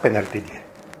কাৰণেও এটা পেনাল্টি দিয়ে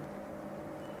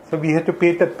চ' উই have to pay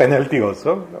that penalty also'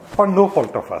 for no'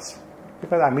 fault of আছ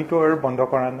বিকজ আমিতো আৰু বন্ধ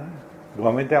কৰা নাই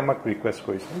গভৰ্ণমেণ্টে আমাক ৰিকুৱেষ্ট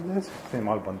কৰিছে যে চিনেমা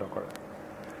হল বন্ধ কৰা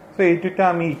চ' এইটোতে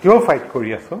আমি এতিয়াও ফাইট কৰি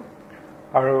আছোঁ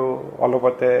আৰু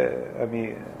অলপতে আমি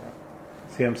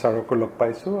CM ছাৰকো লগ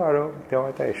পাইছোঁ আৰু তেওঁ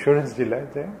এটা এশ্বুৰেঞ্চ দিলে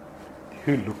যে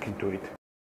he look into it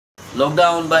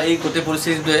lockdown বা এই গোটেই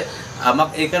পৰিস্থিতিটোৱে আমাক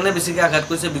এইকাৰণে বেছিকৈ আঘাত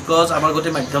কৰিছে বিকজ আমাৰ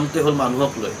গোটেই মাধ্যমটোৱে হ'ল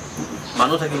মানুহক লৈ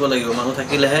মানুহ থাকিব লাগিব মানুহ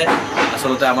থাকিলেহে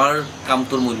আচলতে আমাৰ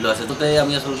কামটোৰ মূল্য আছে তাতে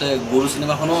আমি আচলতে গৰু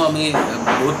চিনেমাখনো আমি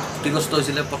বহুত ক্ষতিগ্ৰস্ত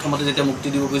হৈছিলে প্ৰথমতে যেতিয়া মুক্তি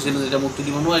দিব গৈছিলোঁ যেতিয়া মুক্তি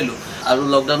দিব নোৱাৰিলোঁ আৰু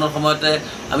লকডাউনৰ সময়তে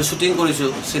আমি শ্বুটিং কৰিছোঁ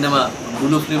চিনেমা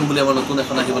ব্লু ফিল্ম বুলি আমাৰ নতুন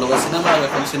এখন আহিব লগা চিনেমা আৰু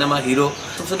এখন চিনেমা হিৰো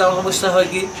চবচে ডাঙৰ সমস্যা হয়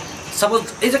কি সাপোজ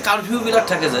এই যে কাৰফিউবিলাক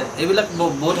থাকে যে এইবিলাক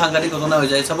বহুত সাংঘাতিক ঘটনা হৈ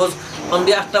যায় সাপোজ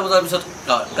সন্ধিয়া 8টা বজাৰ পিছত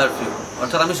কাৰফিউ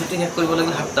অৰ্থাৎ আমি শ্বুটিং শেষ কৰিব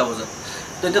লাগিল 7টা বজাত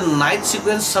তো এতিয়া নাইট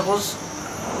ছিকুৱেঞ্চ সাপোজ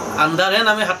আন্ধাৰহে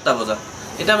নামে 7টা বজাত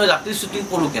এটা আমি ৰাতি শ্বুটিং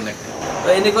কৰোঁ কেনেকৈ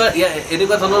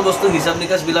এনেকুৱা ধৰণৰ বস্তু হিচাপ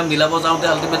নিকাচবিলাক মিলাব যাওঁতে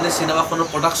আল্টিমেটলি চিনেমাখনৰ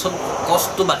প্ৰডাকশ্যন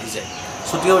কষ্টটো বাঢ়ি যায়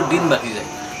শ্বুটিঙৰ দিন বাঢ়ি যায়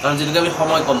কাৰণ যিহেতুকে আমি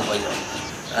সময় কম হৈ যায়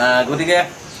গতিকে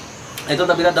এইটো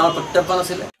এটা বিৰাট ডাঙৰ প্ৰত্যাহ্বান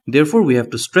আছিলে Therefore, we have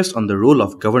to stress on the role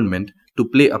of government to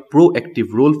play a proactive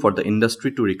role for the industry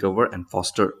to recover and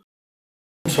foster.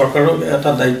 সৰকাৰৰ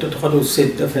এটা দায়িত্ব থকাটো উচিত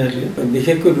ডেফিনেটলি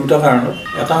বিশেষকৈ দুটা কাৰণত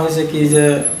এটা হৈছে কি যে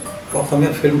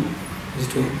অসমীয়া ফিল্ম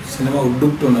যিটো চিনেমা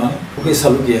উদ্যোগটো নহয় খুবেই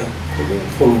চালুকীয়া খুবেই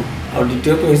সৰু আৰু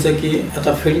দ্বিতীয়টো হৈছে কি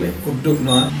এটা ফিল্ম উদ্যোগ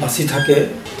নহয় বাচি থাকে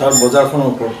তাৰ বজাৰখনৰ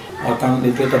ওপৰত আৰু কাৰণ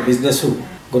এইটো এটা বিজনেছো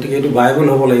গতিকে এইটো ভাইবল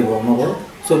হ'ব লাগিব আমাৰ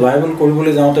চ' ভাইবল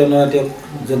কৰিবলৈ যাওঁতে নহয় এতিয়া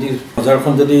যদি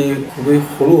বজাৰখন যদি খুবেই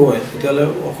সৰু হয় তেতিয়াহ'লে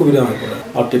অসুবিধা হৈ পৰে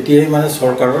আৰু তেতিয়াই মানে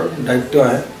চৰকাৰৰ দায়িত্ব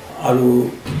আহে আৰু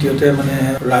দ্বিতীয়তে মানে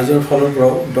ৰাইজৰ ফালৰ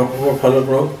পৰাও দৰ্শকৰ ফালৰ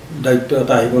পৰাও দায়িত্ব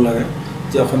এটা আহিব লাগে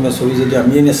যে অসমীয়া ছবি যদি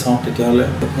আমিয়ে নাচাওঁ তেতিয়াহ'লে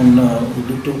এখন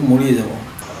উদ্যোগটো মৰিয়ে যাব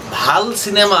ভাল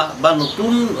চিনেমা বা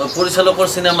নতুন পৰিচালকৰ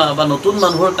চিনেমা বা নতুন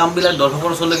মানুহৰ কামবিলাক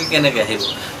দৰ্শকৰ ওচৰলৈকে কেনেকৈ আহিব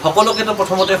সকলোকেতো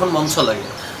প্ৰথমতে এখন মঞ্চ লাগে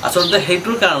আচলতে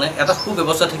সেইটোৰ কাৰণে এটা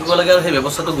সুব্যৱস্থা থাকিব লাগে আৰু সেই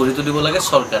ব্যৱস্থাটো গঢ়ি তুলিব লাগে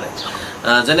চৰকাৰে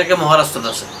যেনেকৈ মহাৰাষ্ট্ৰত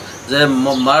আছে যে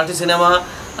মাৰাঠী চিনেমা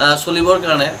চলিবৰ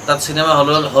কাৰণে তাত চিনেমা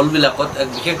হলবিলাকত এক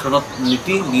বিশেষ ধৰণৰ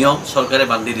নীতি নিয়ম চৰকাৰে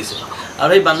বান্ধি দিছে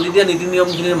আৰু এই বান্ধি দিয়া নীতি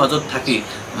নিয়মখিনিৰ মাজত থাকি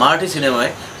মাৰাঠী চিনেমাই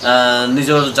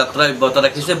নিজৰ যাত্ৰা অব্যাহত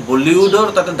ৰাখিছে বলিউডৰ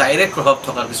তাতে ডাইৰেক্ট প্ৰভাৱ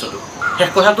থকাৰ পিছতো শেষ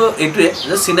কথাটো এইটোৱে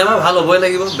যে চিনেমা ভাল হ'বই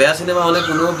লাগিব বেয়া চিনেমা হ'লে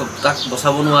কোনো তাক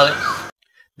বচাব নোৱাৰে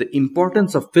The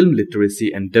importance of film literacy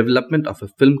and development of a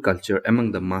film culture among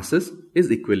the masses is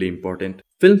equally important.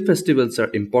 Film festivals are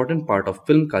an important part of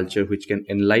film culture which can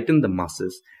enlighten the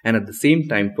masses and at the same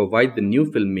time provide the new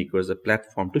filmmakers a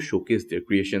platform to showcase their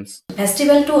creations.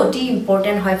 Festival to oti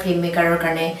important hoy filmmaker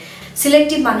karone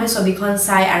selective manhoy sobikhon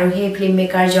sai aru he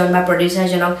filmmaker jon ba producer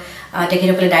jonok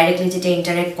tekhilokole directly jete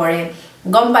interact kore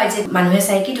গম পাই যে মানুহে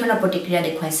চাই কি ধৰণৰ প্ৰতিক্ৰিয়া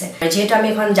দেখুৱাইছে যেহেতু আমি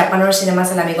এখন জাপানৰ চিনেমা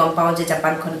চালে আমি গম পাওঁ যে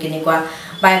জাপানখন কেনেকুৱা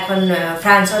বা এখন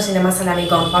ফ্ৰান্সৰ চিনেমা চালে আমি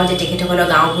গম পাওঁ যে তেখেতসকলৰ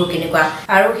গাঁওবোৰ কেনেকুৱা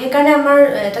আৰু সেইকাৰণে আমাৰ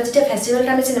এটা যেতিয়া ফেষ্টিভেলত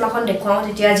আমি চিনেমাখন দেখুৱাওঁ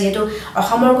তেতিয়া যিহেতু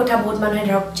অসমৰ কথা বহুত মানুহে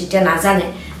ধৰক যেতিয়া নাজানে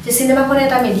যে চিনেমাখন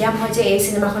এটা মিডিয়াম হয় যে এই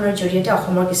চিনেমাখনৰ জৰিয়তে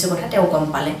অসমৰ কিছু কথা তেওঁ গম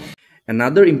পালে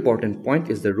Another important point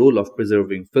is the role of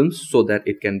preserving films so that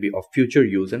it can be of future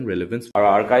use and relevance. Our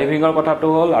archiving কথাটো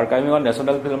হল archiving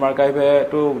National Film Archive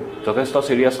to যথেষ্ট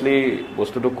seriously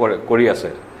বস্তুটো কৰি আছে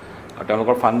আৰু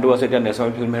তেওঁলোকৰ ফান্ডো আছে এতিয়া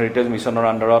National Film Heritage Missionৰ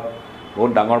আন্ডাৰত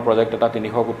বহুত ডাঙৰ প্ৰজেক্ট এটা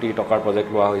 300 কোটি টকাৰ প্ৰজেক্ট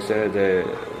লোৱা হৈছে যে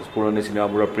পুৰণি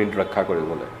সিনেমাবোৰৰ প্ৰিন্ট ৰক্ষা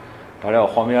কৰিবলৈ তাৰে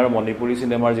অসমীয়া আৰু মণিপুৰী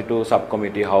সিনেমাৰ যেটো সাব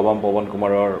কমিটি হাওবাম পৱন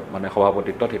কুমাৰৰ মানে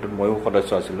সভাপতিত্বত হেতুত ময়ো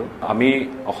সদস্য আছিলো আমি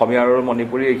অসমীয়া আৰু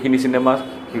মণিপুৰী এইখিনি সিনেমা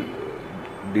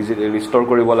ৰিষ্টৰ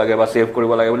কৰিব লাগে বা সেভ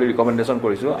কৰিব লাগে বুলি ৰিকমেন্ডেশন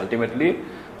কৰিছো আলটিমেটলি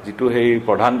যেটো হেই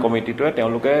প্ৰধান কমিটিটোৱে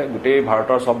তেওঁলোকে গোটেই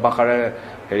ভাৰতৰ সব ভাষাৰে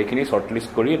হেৰিখিনি শৰ্টলিষ্ট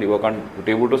কৰি দিব কাৰণ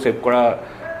গোটেইবোৰটো সেভ কৰা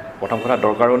প্ৰথম কথা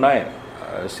দৰকাৰো নাই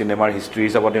সিনেমাৰ হিষ্ট্ৰি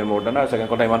হিচাপত ইম্পৰ্টেণ্ট আৰু সেকেন্ড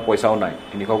কথা ইমান পইচাও নাই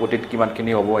 300 কোটিত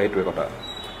কিমানখিনি হ'ব এইটোৱে কথা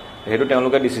হেতু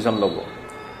তেওঁলোকে ডিসিশন ল'ব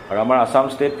আৰু আমাৰ আসাম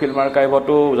ষ্টেট ফিল্ম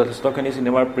আৰ্কাইভতো যথেষ্টখিনি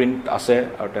সিনেমাৰ প্ৰিন্ট আছে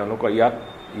আৰু তেওঁলোকৰ ইয়াত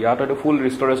হয়তো ফুল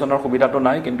ৰিষ্টৰেশ্যনৰ সুবিধাটো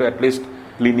নাই কিন্তু এটলিষ্ট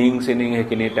ক্লিনিং সিনিং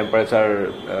হেখিনি টেম্পাৰেচাৰ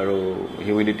আৰু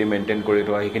হিউমিডিটি মেইনটেইন কৰি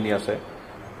থোৱা হেখিনি আছে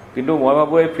কিন্তু মই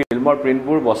ভাবো এই ফিল্মৰ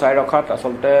প্ৰিন্টবোৰ বচাই ৰখাত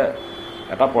আসলতে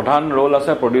এটা প্ৰধান ৰোল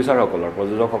আছে প্ৰডিউচাৰসকলৰ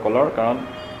প্ৰযোজকসকলৰ কাৰণ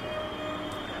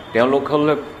তেওঁলোক হল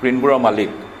প্ৰিন্টবোৰৰ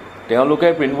মালিক তেওঁলোকে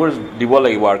প্ৰিন্টবোৰ দিব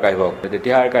লাগিব আৰ্কাইভক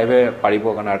তেতিয়া আৰ্কাইভে পাৰিব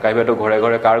কাৰণ আৰ্কাইভেটো ঘৰে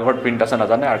ঘৰে কাৰ ঘৰত প্ৰিন্ট আছে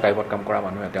নাজানে আৰ্কাইভত কাম কৰা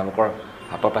মানুহে তেওঁলোকৰ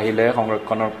হাতত আহিলে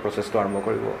সংৰক্ষণৰ প্ৰচেষ্টা আৰম্ভ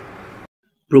কৰিব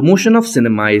Promotion of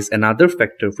cinema is another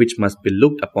factor which must be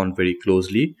looked upon very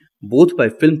closely, both by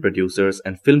film producers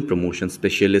and film promotion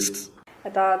specialists.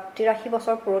 এটা 83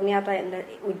 বছৰ পুৰণি এটা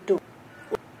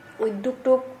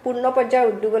উদ্যোগটো পূৰ্ণ পৰ্যায়ৰ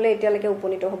উদ্যোগলৈ এতিয়ালৈকে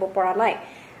উপনীত হ'ব পৰা নাই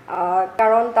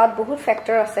কাৰণ তাত বহুত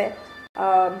ফেক্টৰ আছে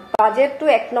বাজেটটো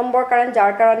এক নম্বৰ কাৰণ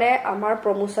যাৰ কাৰণে আমাৰ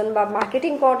প্ৰমোশন বা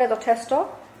মাৰ্কেটিং কৰোতে যথেষ্ট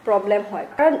প্ৰবলেম হয়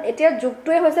কাৰণ এতিয়া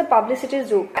যুগটোৱে হৈছে পাব্লিচিটিৰ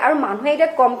যুগ আৰু মানুহে এটা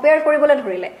কম্পেয়াৰ কৰিবলৈ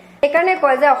ধৰিলে একাৰণে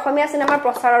কয় যে অসমীয়া সিনেমাৰ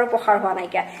প্ৰচাৰ আৰু প্ৰসাৰ হোৱা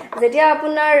নাইকা যেতিয়া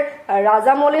আপোনাৰ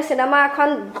ৰাজামৌলিৰ সিনেমা এখন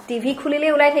টিভি খুলিলে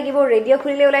ওলাই থাকিব ৰেডিঅ'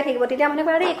 খুলিলে ওলাই থাকিব তেতিয়া মানে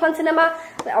কয় এখন সিনেমা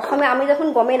অসমীয়া আমি যখন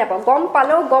গমেই নাপাওঁ গম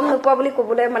পালেও গম নোপোৱা বুলি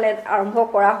ক'বলৈ মানে আৰম্ভ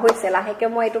কৰা হৈছে লাহেকে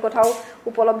মই এইটো কথাও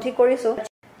উপলব্ধি কৰিছো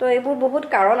তো এইবোৰ বহুত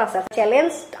কাৰণ আছে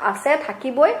চ্যালেঞ্জ আছে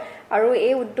থাকিবই আৰু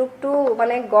এই উদ্যোগটো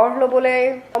মানে গঢ় লবলৈ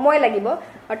সময় লাগিব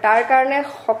আৰু তাৰ কাৰণে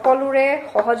সকলোৰে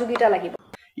সহযোগিতা লাগিব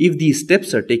If these steps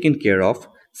are taken care of,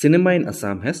 cinema in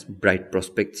Assam has bright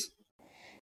prospects.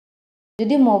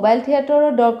 যদি মোবাইল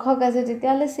থিয়েটাৰৰ দৰ্শক আছে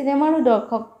তেতিয়াহলে সিনেমাৰো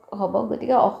দৰ্শক হ'ব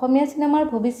গতিকে অসমীয়া সিনেমাৰ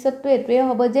ভৱিষ্যতটো এটোৱে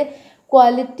হ'ব যে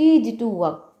কোৱালিটি যেটো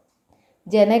ওয়াৰ্ক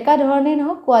যেনেকা ধৰণে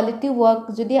নহওক কোৱালিটি ওয়াৰ্ক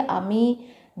যদি আমি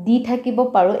দি থাকিব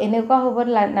পাৰো এনেকুৱা হ'ব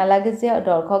নালাগে যে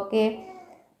দৰ্শকে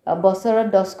বছৰত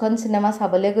 10খন সিনেমা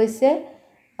চাবলৈ গৈছে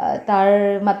তাৰ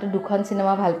মাত্ৰ 2খন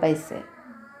সিনেমা ভাল পাইছে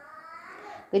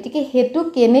গতিকে হেতু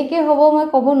কেনেকে হ'ব মই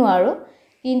ক'ব নোৱাৰো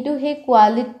কিন্তু হে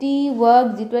কোৱালিটি ওয়াৰ্ক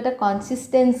যেটো এটা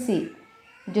কনসিস্টেন্সি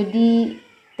যদি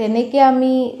তেনেকে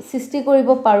আমি সৃষ্টি কৰিব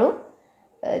পাৰো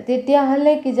তেতিয়া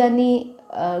হলে কি জানি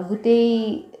গুটেই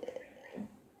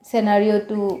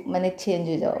সিনাৰিওটো মানে চেঞ্জ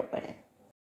হৈ যাব পাৰে